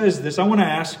she says this, I want to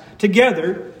ask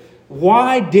together,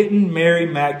 why didn't Mary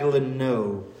Magdalene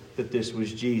know that this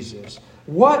was Jesus?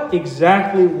 What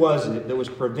exactly was it that was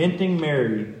preventing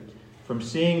Mary from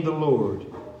seeing the Lord?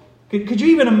 Could you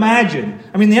even imagine?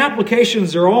 I mean, the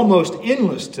applications are almost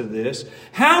endless to this.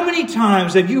 How many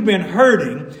times have you been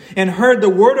hurting and heard the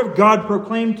Word of God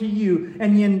proclaimed to you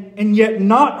and yet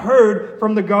not heard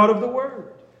from the God of the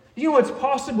Word? You know, it's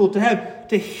possible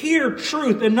to hear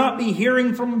truth and not be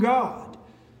hearing from God.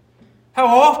 How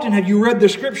often have you read the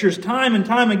Scriptures time and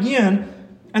time again,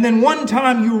 and then one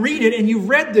time you read it and you've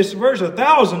read this verse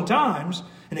 1,000 times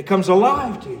and it comes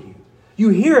alive to you? You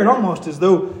hear it almost as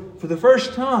though for the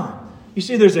first time. You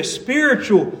see, there's a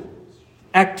spiritual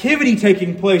activity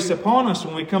taking place upon us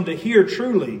when we come to hear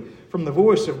truly from the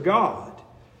voice of God.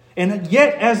 And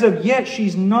yet, as of yet,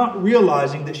 she's not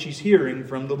realizing that she's hearing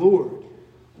from the Lord.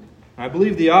 I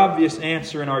believe the obvious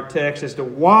answer in our text as to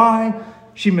why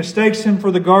she mistakes him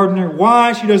for the gardener,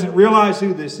 why she doesn't realize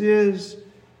who this is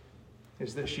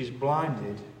is that she's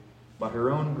blinded by her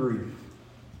own grief.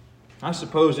 I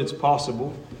suppose it's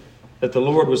possible that the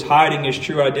Lord was hiding His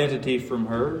true identity from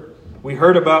her. We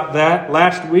heard about that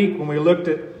last week when we looked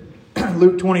at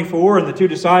Luke 24 and the two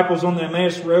disciples on the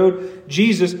Emmaus Road.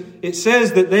 Jesus, it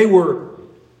says that they were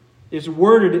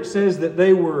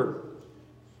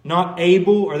not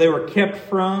able, or they were kept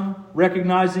from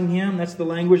recognizing Him. That's the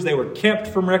language. They were kept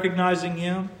from recognizing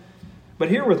Him. But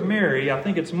here with Mary, I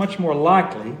think it's much more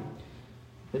likely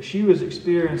that she was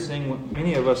experiencing what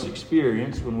many of us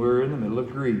experience when we're in the middle of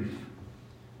grief,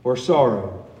 or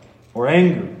sorrow, or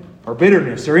anger, or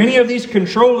bitterness, or any of these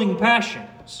controlling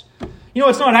passions. You know,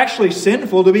 it's not actually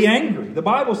sinful to be angry. The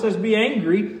Bible says be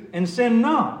angry and sin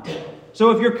not.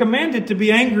 So if you're commanded to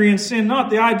be angry and sin not,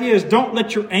 the idea is don't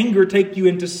let your anger take you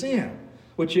into sin,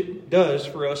 which it does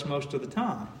for us most of the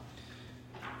time.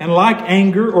 And like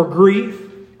anger or grief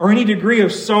or any degree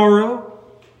of sorrow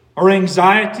or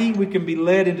anxiety, we can be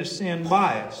led into sin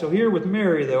by it. So here with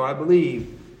Mary, though, I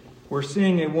believe we're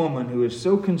seeing a woman who is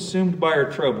so consumed by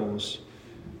her troubles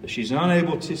that she's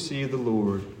unable to see the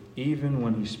Lord even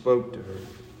when He spoke to her.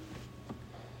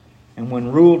 And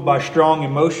when ruled by strong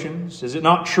emotions, is it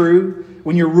not true?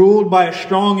 When you're ruled by a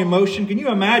strong emotion, can you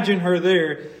imagine her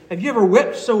there? Have you ever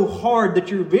wept so hard that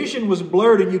your vision was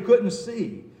blurred and you couldn't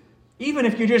see? Even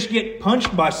if you just get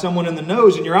punched by someone in the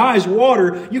nose and your eyes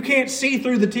water, you can't see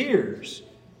through the tears.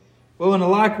 Well, in a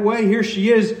like way, here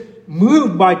she is,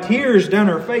 moved by tears down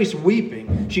her face,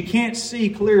 weeping. She can't see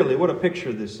clearly. What a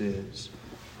picture this is.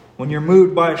 When you're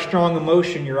moved by a strong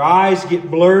emotion, your eyes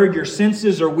get blurred, your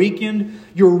senses are weakened,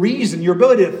 your reason, your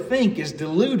ability to think is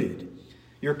diluted.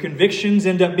 Your convictions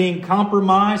end up being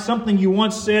compromised. Something you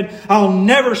once said, I'll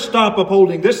never stop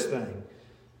upholding this thing.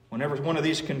 Whenever one of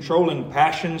these controlling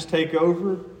passions take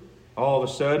over, all of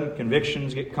a sudden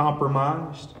convictions get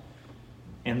compromised.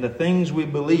 And the things we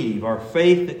believe, our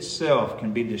faith itself,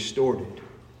 can be distorted.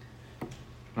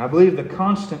 And I believe the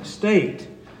constant state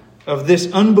of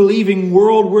this unbelieving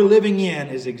world we're living in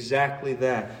is exactly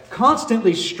that.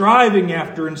 Constantly striving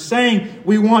after and saying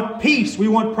we want peace, we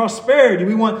want prosperity,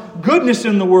 we want goodness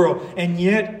in the world, and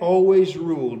yet always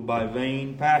ruled by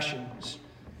vain passions.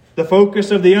 The focus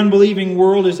of the unbelieving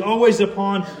world is always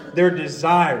upon their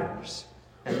desires,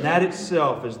 and that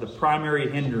itself is the primary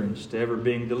hindrance to ever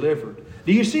being delivered.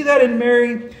 Do you see that in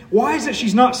Mary? Why is it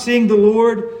she's not seeing the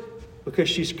Lord? Because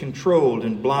she's controlled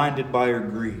and blinded by her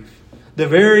grief. The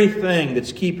very thing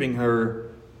that's keeping her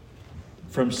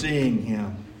from seeing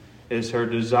Him is her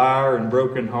desire and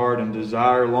broken heart and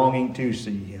desire longing to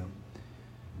see Him.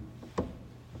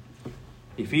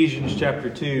 Ephesians chapter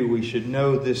 2, we should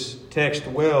know this text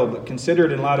well, but consider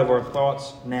it in light of our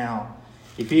thoughts now.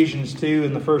 Ephesians 2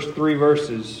 in the first 3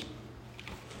 verses.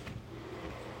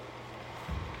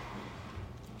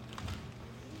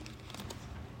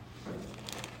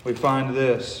 We find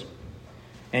this.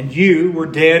 And you were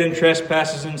dead in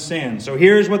trespasses and sins. So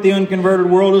here's what the unconverted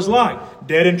world is like.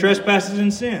 Dead in trespasses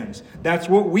and sins. That's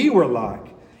what we were like.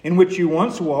 In which you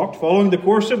once walked, following the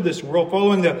course of this world,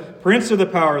 following the prince of the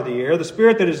power of the air, the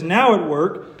spirit that is now at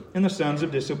work in the sons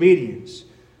of disobedience.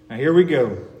 Now here we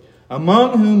go.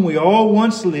 Among whom we all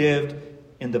once lived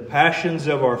in the passions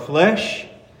of our flesh,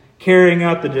 carrying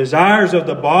out the desires of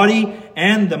the body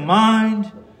and the mind,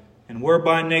 and were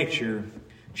by nature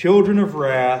children of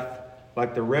wrath,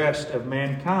 like the rest of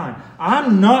mankind.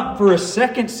 I'm not for a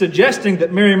second suggesting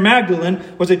that Mary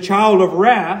Magdalene was a child of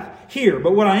wrath here.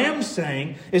 But what I am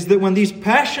saying is that when these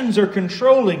passions are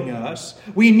controlling us,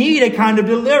 we need a kind of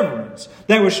deliverance.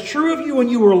 That was true of you when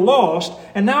you were lost.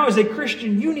 And now as a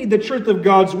Christian, you need the truth of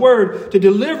God's Word to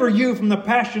deliver you from the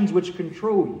passions which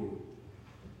control you.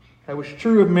 That was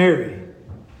true of Mary.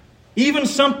 Even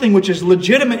something which is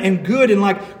legitimate and good and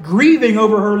like grieving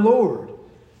over her Lord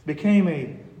became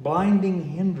a blinding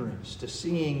hindrance to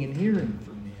seeing and hearing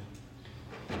from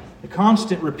Him. The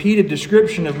constant repeated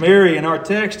description of Mary in our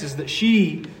text is that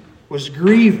she was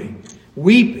grieving,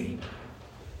 weeping.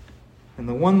 And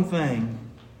the one thing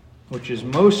which is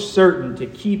most certain to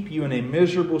keep you in a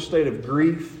miserable state of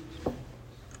grief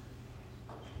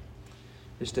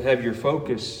is to have your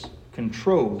focus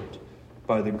controlled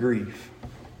by the grief.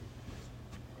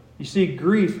 You see,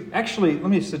 grief, actually, let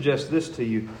me suggest this to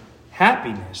you.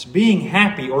 Happiness, being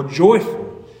happy or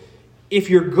joyful. If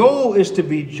your goal is to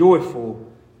be joyful,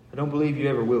 I don't believe you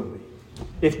ever will be.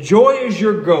 If joy is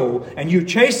your goal and you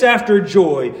chase after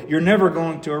joy, you're never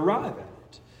going to arrive at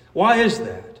it. Why is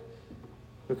that?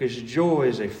 Because joy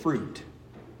is a fruit.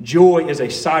 Joy is a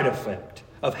side effect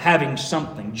of having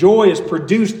something. Joy is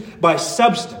produced by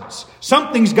substance.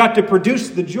 Something's got to produce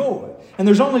the joy. And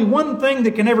there's only one thing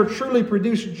that can ever truly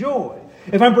produce joy.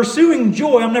 If I'm pursuing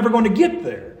joy, I'm never going to get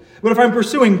there. But if I'm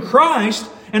pursuing Christ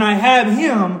and I have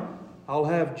Him, I'll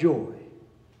have joy.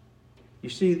 You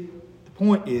see, the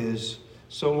point is,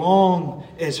 so long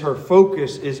as her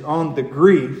focus is on the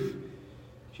grief,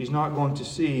 she's not going to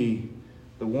see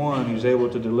the one who's able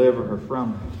to deliver her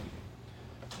from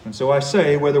it. And so I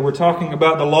say, whether we're talking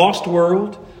about the lost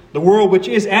world, the world which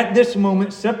is at this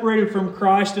moment separated from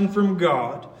Christ and from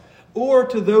God, or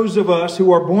to those of us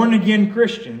who are born-again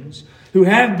Christians, who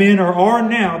have been or are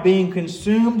now being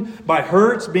consumed by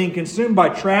hurts, being consumed by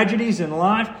tragedies in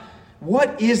life,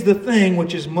 what is the thing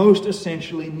which is most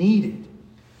essentially needed?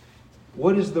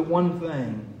 What is the one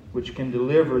thing which can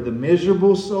deliver the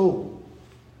miserable soul?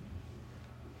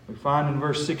 We find in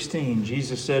verse 16,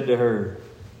 Jesus said to her,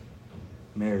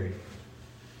 Mary.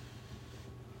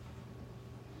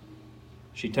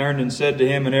 She turned and said to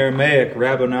him in Aramaic,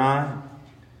 Rabboni,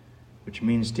 which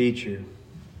means teacher.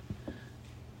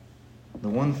 The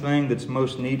one thing that's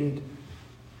most needed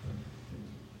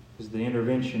is the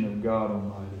intervention of God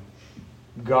Almighty.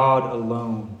 God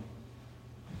alone.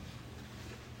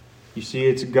 You see,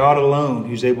 it's God alone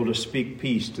who's able to speak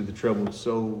peace to the troubled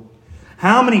soul.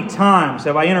 How many times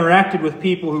have I interacted with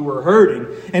people who were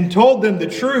hurting and told them the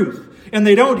truth, and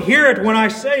they don't hear it when I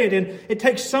say it, and it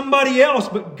takes somebody else,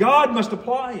 but God must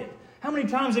apply it? How many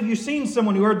times have you seen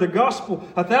someone who heard the gospel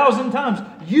 1,000 times?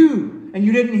 And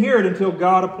you didn't hear it until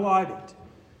God applied it.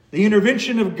 The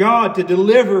intervention of God to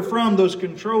deliver from those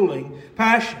controlling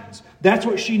passions. That's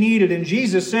what she needed. And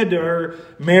Jesus said to her,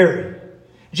 Mary.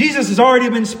 Jesus has already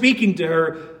been speaking to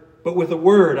her, but with a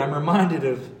word. I'm reminded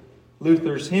of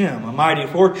Luther's hymn, A Mighty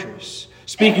Fortress,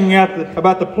 speaking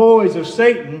about the ploys of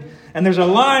Satan. And there's a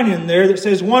line in there that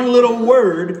says, one little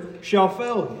word shall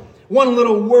fell him. One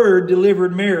little word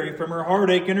delivered Mary from her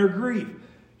heartache and her grief,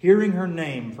 hearing her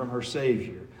name from her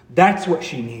Savior. That's what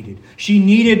she needed. She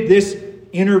needed this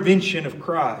intervention of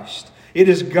Christ. It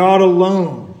is God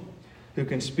alone who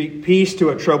can speak peace to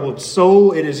a troubled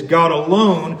soul. It is God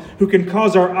alone who can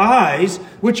cause our eyes,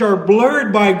 which are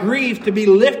blurred by grief, to be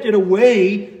lifted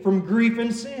away from grief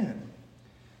and sin.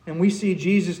 And we see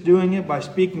Jesus doing it by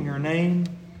speaking her name.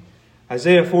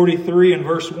 Isaiah 43 and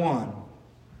verse 1.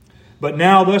 But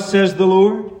now thus says the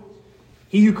Lord,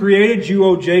 He who created you,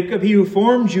 O Jacob, He who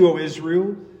formed you, O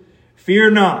Israel,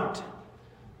 fear not,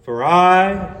 for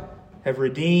I have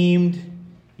redeemed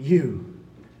you.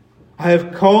 I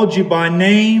have called you by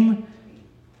name.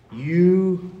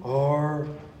 You are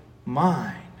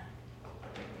mine.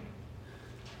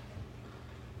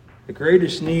 The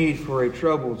greatest need for a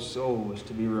troubled soul is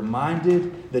to be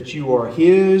reminded that you are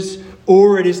His,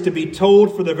 or it is to be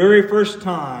told for the very first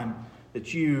time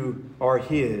that you are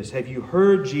His. Have you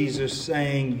heard Jesus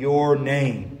saying your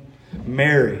name,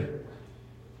 Mary?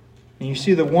 And you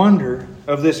see the wonder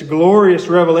of this glorious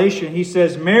revelation. He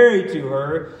says Mary to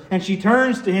her, and she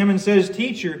turns to Him and says,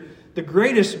 Teacher, the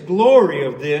greatest glory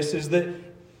of this is that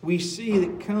we see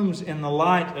that comes in the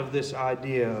light of this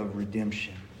idea of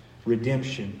redemption.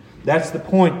 Redemption. That's the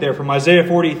point there from Isaiah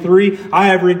 43. I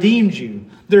have redeemed you.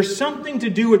 There's something to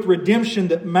do with redemption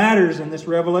that matters in this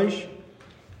revelation.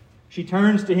 She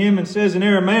turns to Him and says in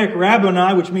Aramaic,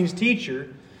 Rabboni, which means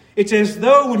teacher. It's as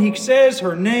though when He says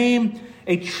her name,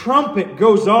 a trumpet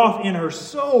goes off in her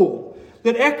soul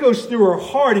that echoes through her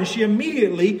heart, and she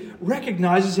immediately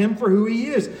recognizes Him for who He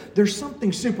is. There's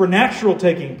something supernatural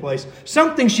taking place,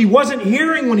 something she wasn't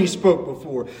hearing when He spoke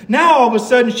before. Now all of a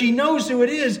sudden she knows who it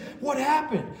is. What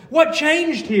happened? What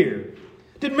changed here?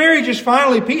 Did Mary just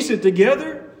finally piece it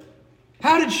together?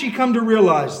 How did she come to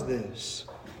realize this?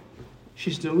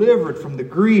 She's delivered from the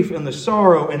grief and the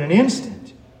sorrow in an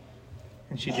instant.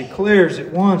 And she declares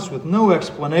at once with no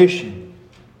explanation,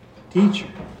 Teacher.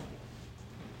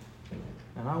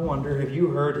 And I wonder, have you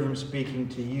heard Him speaking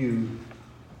to you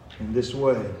in this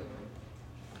way?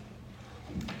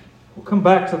 We'll come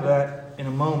back to that in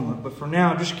a moment. But for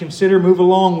now, just move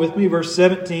along with me. Verse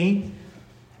 17.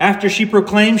 After she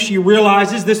proclaims, she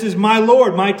realizes, this is my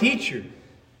Lord, my teacher.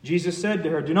 Jesus said to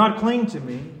her, Do not cling to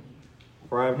me,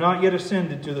 for I have not yet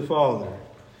ascended to the Father.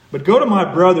 But go to my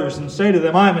brothers and say to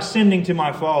them, I am ascending to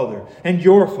my Father and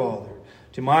your Father,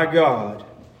 to my God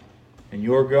and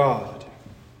your God.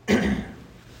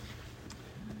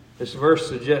 This verse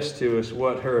suggests to us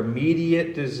what her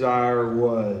immediate desire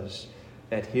was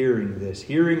at hearing this,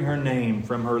 hearing her name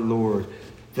from her Lord.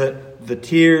 That the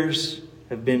tears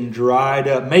have been dried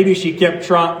up. Maybe she kept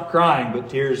crying, but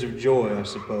tears of joy, I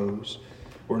suppose.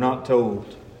 We're not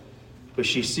told. But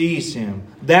she sees Him.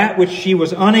 That which she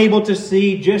was unable to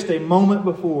see just a moment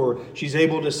before, she's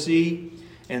able to see.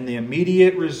 And the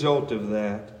immediate result of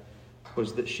that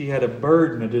was that she had a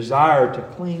burden, a desire to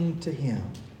cling to Him.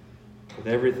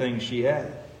 with everything she had.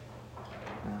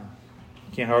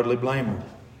 You can't hardly blame her.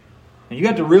 And you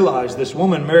got to realize this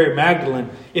woman, Mary Magdalene,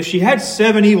 if she had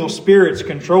 7 evil spirits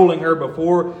controlling her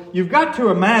before, you've got to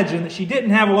imagine that she didn't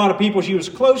have a lot of people she was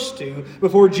close to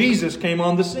before Jesus came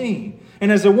on the scene.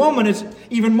 And as a woman, it's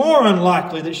even more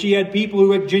unlikely that she had people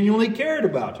who had genuinely cared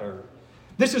about her.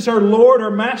 This is her Lord,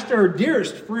 her Master, her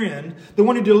dearest friend, the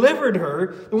one who delivered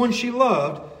her, the one she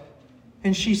loved.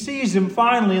 And she sees him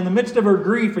finally in the midst of her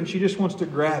grief, and she just wants to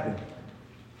grab him.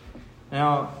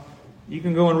 Now, you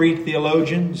can go and read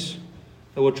theologians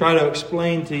that will try to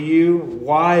explain to you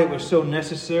why it was so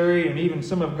necessary, and even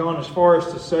some have gone as far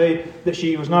as to say that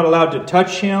she was not allowed to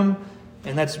touch him,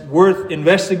 and that's worth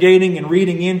investigating and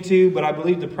reading into. But I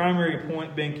believe the primary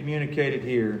point being communicated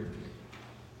here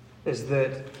is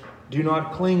that do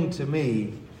not cling to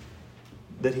me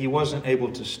that he wasn't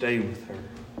able to stay with her.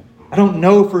 I don't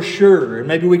know for sure, and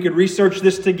maybe we could research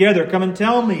this together. Come and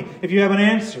tell me if you have an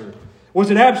answer. Was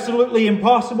it absolutely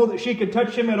impossible that she could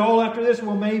touch him at all after this?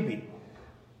 Well, maybe.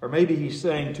 Or maybe he's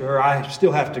saying to her, I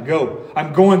still have to go.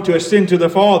 I'm going to ascend to the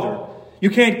Father. You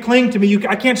can't cling to me.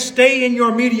 I can't stay in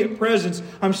your immediate presence.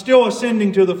 I'm still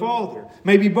ascending to the Father.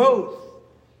 Maybe both.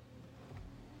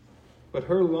 But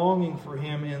her longing for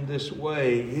him in this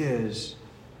way is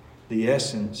the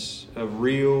essence of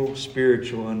real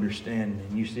spiritual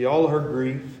understanding. You see, all her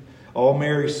grief, all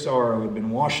Mary's sorrow had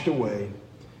been washed away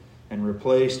and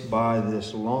replaced by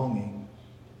this longing.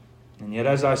 And yet,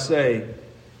 as I say,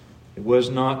 it was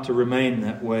not to remain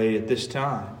that way at this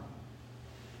time.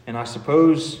 And I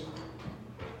suppose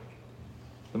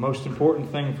the most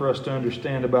important thing for us to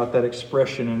understand about that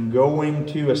expression and going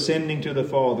to, ascending to the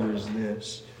Father is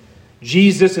this.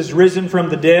 Jesus is risen from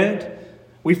the dead.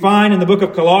 We find in the book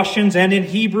of Colossians and in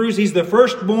Hebrews, He's the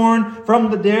firstborn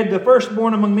from the dead, the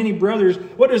firstborn among many brothers.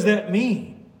 What does that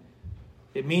mean?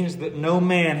 It means that no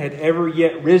man had ever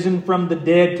yet risen from the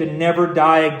dead to never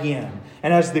die again.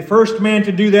 And as the first man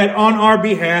to do that on our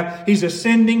behalf, He's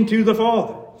ascending to the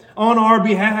Father on our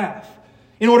behalf,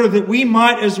 in order that we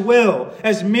might as well,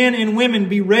 as men and women,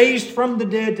 be raised from the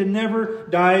dead to never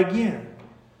die again.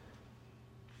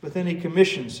 But then He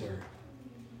commissions her,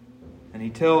 and He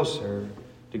tells her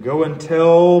to go and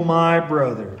tell my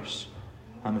brothers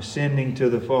I'm ascending to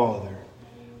the Father.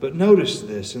 But notice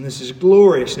this, and this is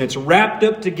glorious, and it's wrapped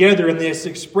up together in this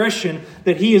expression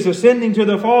that He is ascending to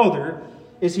the Father,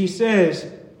 is He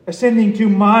says, ascending to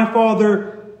my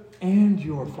Father and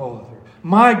your Father,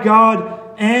 my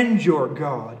God and your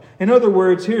God. In other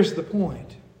words, here's the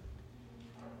point.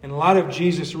 In light of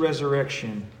Jesus'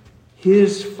 resurrection,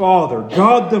 His Father,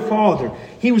 God the Father,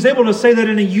 He was able to say that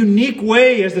in a unique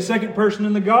way as the second person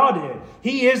in the Godhead.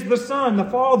 He is the Son, the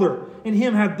Father, and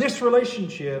Him have this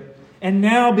relationship. And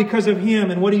now, because of Him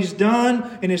and what He's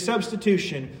done in His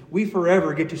substitution, we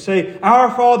forever get to say, our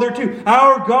Father too,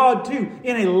 our God too,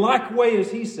 in a like way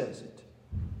as He says it.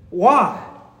 Why?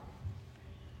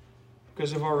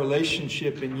 Because of our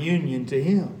relationship and union to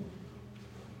Him.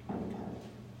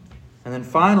 And then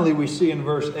finally we see in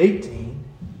verse 18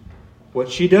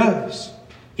 what she does.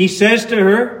 He says to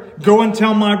her, go and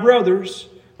tell my brothers.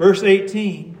 Verse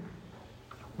 18,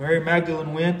 Mary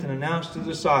Magdalene went and announced to the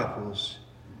disciples,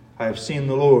 I have seen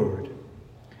the Lord,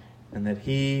 and that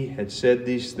He had said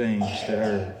these things to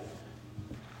her.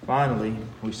 Finally,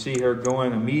 we see her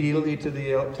going immediately to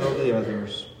tell the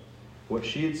others what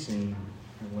she had seen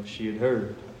and what she had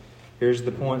heard. Here's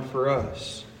the point for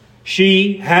us.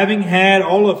 She, having had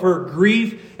all of her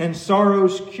grief and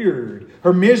sorrows cured,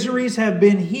 her miseries have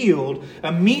been healed,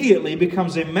 immediately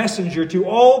becomes a messenger to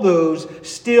all those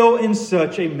still in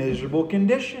such a miserable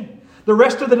condition. The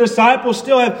rest of the disciples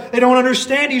they don't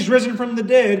understand He's risen from the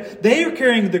dead. They are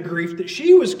carrying the grief that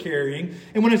she was carrying.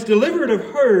 And when it's delivered of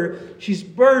her, she's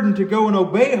burdened to go and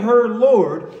obey her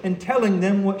Lord and telling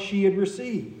them what she had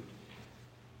received.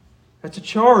 That's a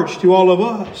charge to all of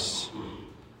us.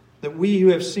 That we who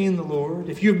have seen the Lord,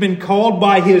 if you've been called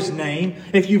by His name,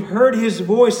 if you've heard His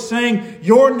voice saying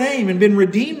your name and been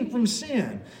redeemed from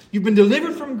sin, you've been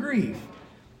delivered from grief,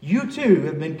 you too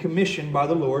have been commissioned by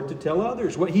the Lord to tell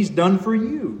others what He's done for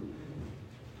you.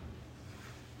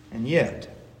 And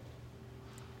yet,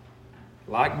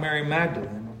 like Mary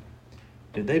Magdalene,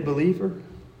 did they believe her?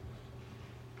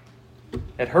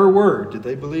 At her word, did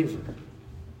they believe her?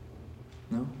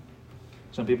 No.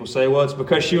 Some people say, well, it's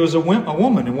because she was a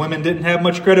woman and women didn't have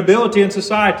much credibility in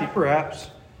society, perhaps.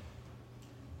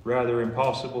 Rather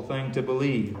impossible thing to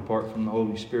believe apart from the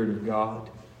Holy Spirit of God.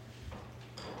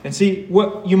 And see,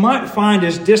 what you might find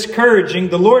is discouraging.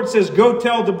 The Lord says, go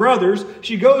tell the brothers.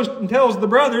 She goes and tells the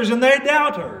brothers and they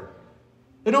doubt her.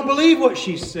 They don't believe what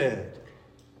she said.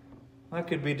 That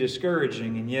could be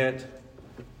discouraging, and yet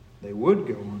They would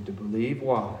go on to believe.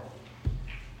 Why?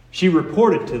 She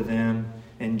reported to them,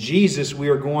 and Jesus, we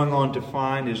are going on to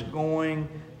find, is going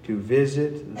to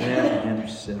visit them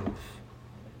Himself.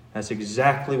 That's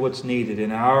exactly what's needed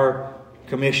in our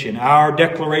commission, our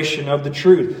declaration of the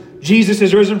truth. Jesus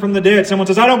is risen from the dead. Someone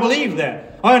says, I don't believe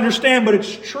that. I understand, but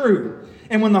it's true.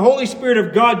 And when the Holy Spirit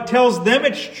of God tells them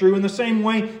it's true in the same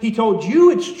way He told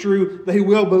you it's true, they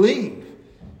will believe.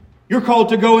 You're called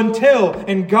to go and tell,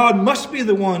 and God must be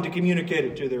the one to communicate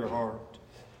it to their heart.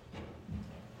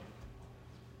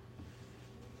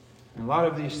 And a lot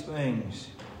of these things,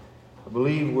 I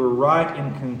believe we're right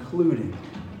in concluding.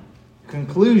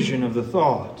 Conclusion of the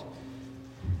thought,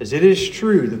 as it is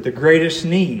true that the greatest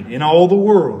need in all the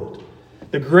world,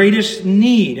 the greatest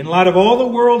need in light of all the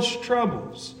world's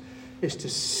troubles, is to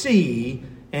see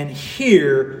and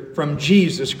hear from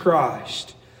Jesus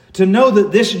Christ. To know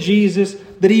that this Jesus,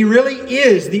 that He really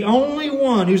is the only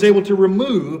one who's able to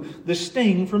remove the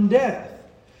sting from death.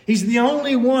 He's the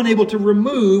only one able to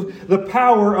remove the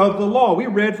power of the law. We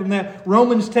read from that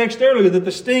Romans text earlier that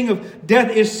the sting of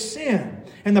death is sin.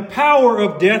 And the power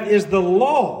of death is the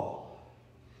law.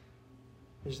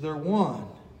 Is there one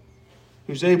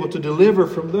who's able to deliver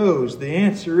from those? The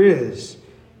answer is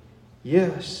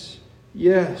yes.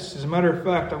 Yes. As a matter of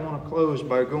fact, I want to close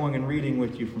by going and reading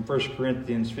with you from 1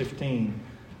 Corinthians 15.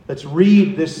 Let's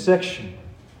read this section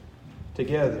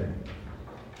together.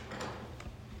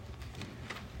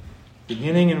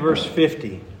 Beginning in verse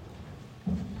 50.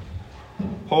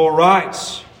 Paul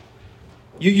writes,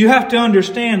 You have to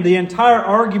understand the entire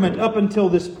argument up until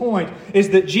this point is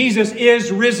that Jesus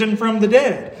is risen from the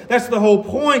dead. That's the whole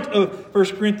point of 1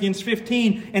 Corinthians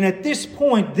 15. And at this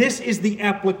point, this is the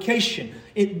application.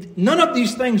 None of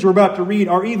these things we're about to read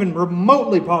are even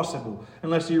remotely possible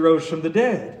unless He rose from the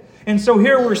dead. And so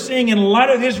here we're seeing in light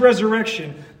of His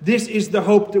resurrection, this is the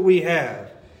hope that we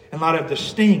have. In light of the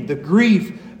sting, the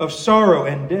grief of sorrow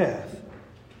and death.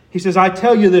 He says, I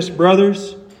tell you this,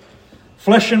 brothers,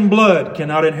 flesh and blood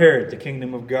cannot inherit the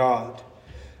kingdom of God,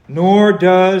 nor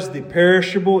does the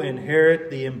perishable inherit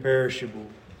the imperishable.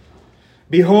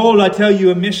 Behold, I tell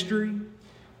you a mystery.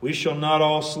 We shall not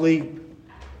all sleep,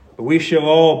 but we shall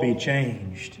all be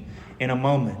changed in a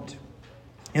moment.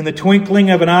 In the twinkling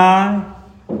of an eye,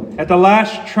 at the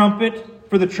last trumpet,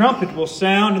 for the trumpet will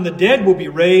sound, and the dead will be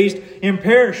raised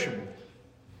imperishable.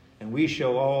 And we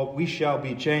shall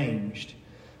be changed.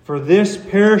 For this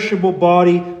perishable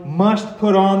body must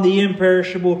put on the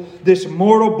imperishable. This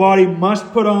mortal body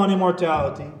must put on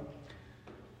immortality.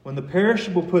 When the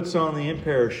perishable puts on the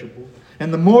imperishable,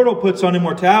 and the mortal puts on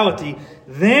immortality,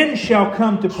 then shall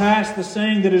come to pass the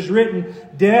saying that is written,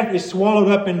 Death is swallowed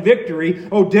up in victory.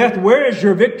 O death, where is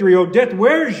your victory? O death,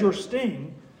 where is your sting?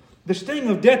 The sting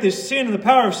of death is sin, and the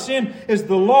power of sin is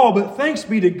the law. But thanks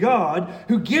be to God,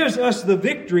 who gives us the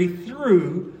victory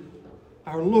through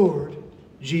our Lord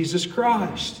Jesus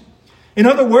Christ. In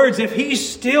other words, if He's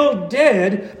still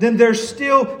dead, then there's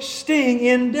still sting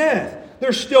in death.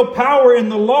 There's still power in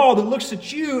the law that looks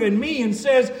at you and me and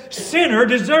says, sinner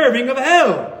deserving of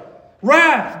hell,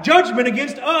 wrath, judgment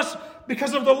against us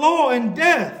because of the law and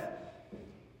death.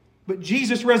 But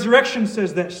Jesus' resurrection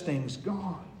says that sting's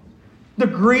gone. The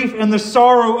grief and the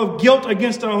sorrow of guilt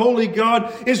against a holy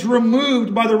God is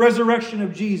removed by the resurrection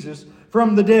of Jesus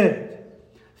from the dead.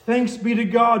 Thanks be to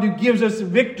God who gives us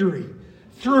victory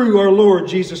through our Lord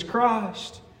Jesus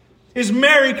Christ. Is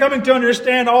Mary coming to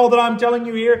understand all that I'm telling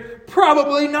you here?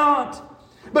 Probably not.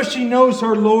 But she knows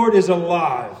her Lord is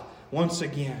alive once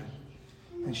again.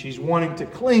 And she's wanting to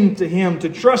cling to Him, to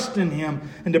trust in Him,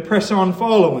 and to press on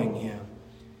following Him.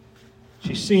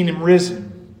 She's seen Him risen.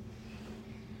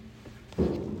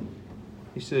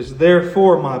 He says,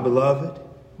 therefore, my beloved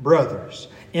brothers,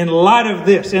 in light of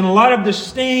this, in light of the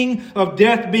sting of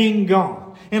death being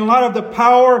gone, in light of the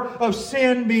power of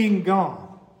sin being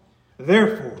gone,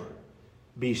 therefore,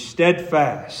 be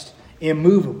steadfast,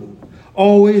 immovable,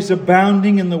 always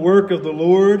abounding in the work of the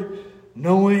Lord,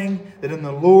 knowing that in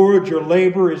the Lord your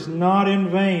labor is not in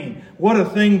vain. What a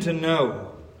thing to know.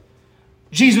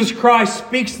 Jesus Christ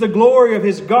speaks the glory of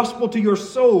His gospel to your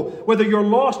soul. Whether you're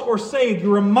lost or saved,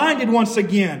 you're reminded once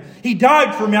again, He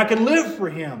died for me. I can live for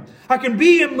Him. I can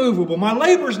be immovable. My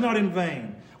labor is not in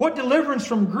vain. What deliverance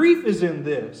from grief is in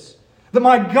this? That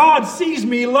my God sees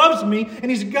me, He loves me,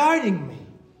 and He's guiding me.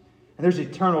 And there's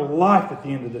eternal life at the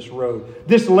end of this road.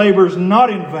 This labor is not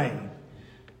in vain.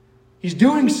 He's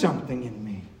doing something in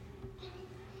me.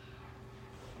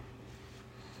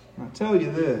 And I'll tell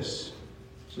you this.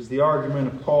 This is the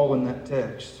argument of Paul in that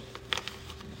text.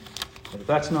 But if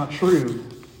that's not true,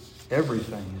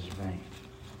 everything is vain.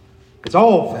 It's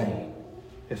all vain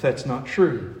if that's not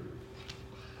true.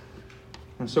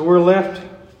 And so we're left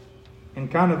in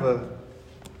kind of a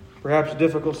perhaps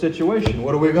difficult situation.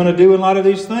 What are we going to do in light of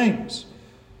these things?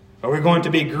 Are we going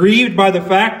to be grieved by the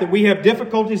fact that we have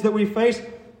difficulties that we face?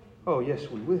 Oh, yes,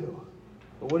 we will.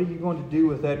 But what are you going to do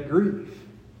with that grief?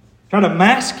 Try to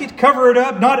mask it, cover it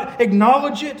up, not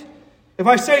acknowledge it? If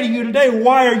I say to you today,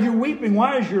 why are you weeping?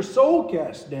 Why is your soul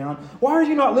cast down? Why are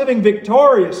you not living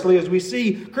victoriously as we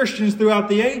see Christians throughout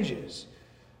the ages?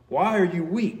 Why are you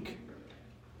weak?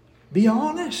 Be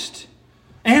honest.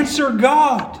 Answer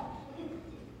God.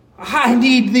 I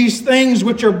need these things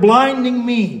which are blinding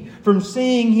me from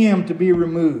seeing Him to be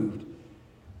removed.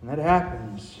 And that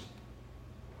happens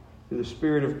through the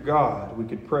Spirit of God. We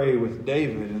could pray with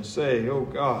David and say, oh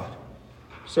God,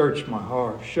 search my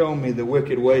heart. Show me the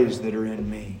wicked ways that are in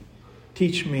me.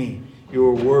 Teach me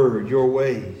your word, your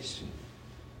ways.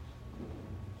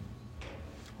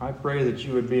 I pray that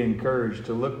you would be encouraged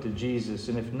to look to Jesus.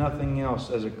 And if nothing else,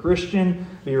 as a Christian,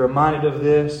 be reminded of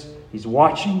this. He's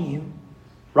watching you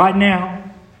right now.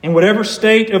 In whatever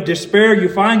state of despair you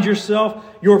find yourself,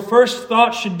 your first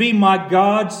thought should be, my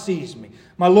God sees me.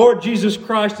 My Lord Jesus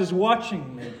Christ is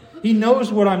watching me. He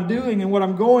knows what I'm doing and what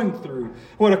I'm going through.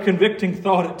 What a convicting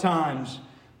thought at times.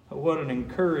 But what an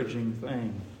encouraging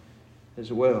thing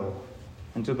as well.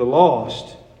 And to the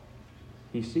lost,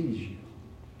 He sees you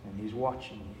and He's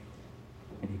watching you.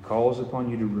 And He calls upon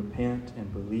you to repent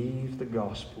and believe the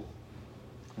gospel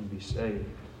and be saved.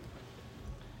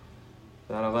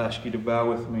 That I'll ask you to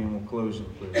bow with me and we'll close in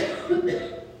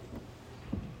prayer.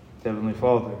 Heavenly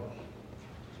Father,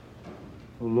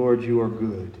 O Lord, you are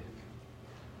good.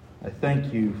 I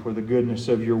thank you for the goodness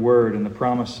of your word and the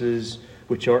promises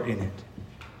which are in it.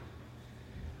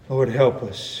 Lord, help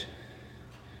us,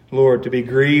 Lord, to be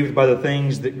grieved by the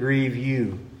things that grieve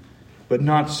you, but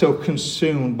not so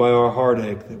consumed by our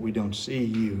heartache that we don't see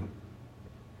you.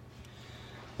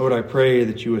 Lord, I pray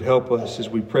that you would help us as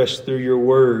we press through your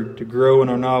word to grow in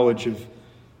our knowledge of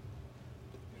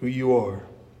who you are.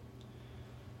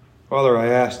 Father, I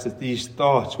ask that these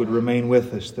thoughts would remain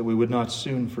with us, that we would not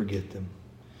soon forget them.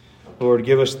 Lord,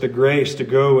 give us the grace to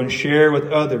go and share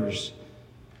with others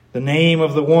the name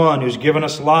of the one who's given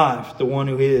us life, the one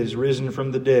who is risen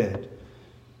from the dead.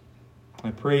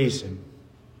 I praise Him.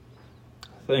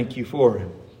 Thank you for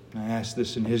Him. I ask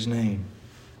this in His name.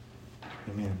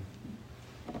 Amen.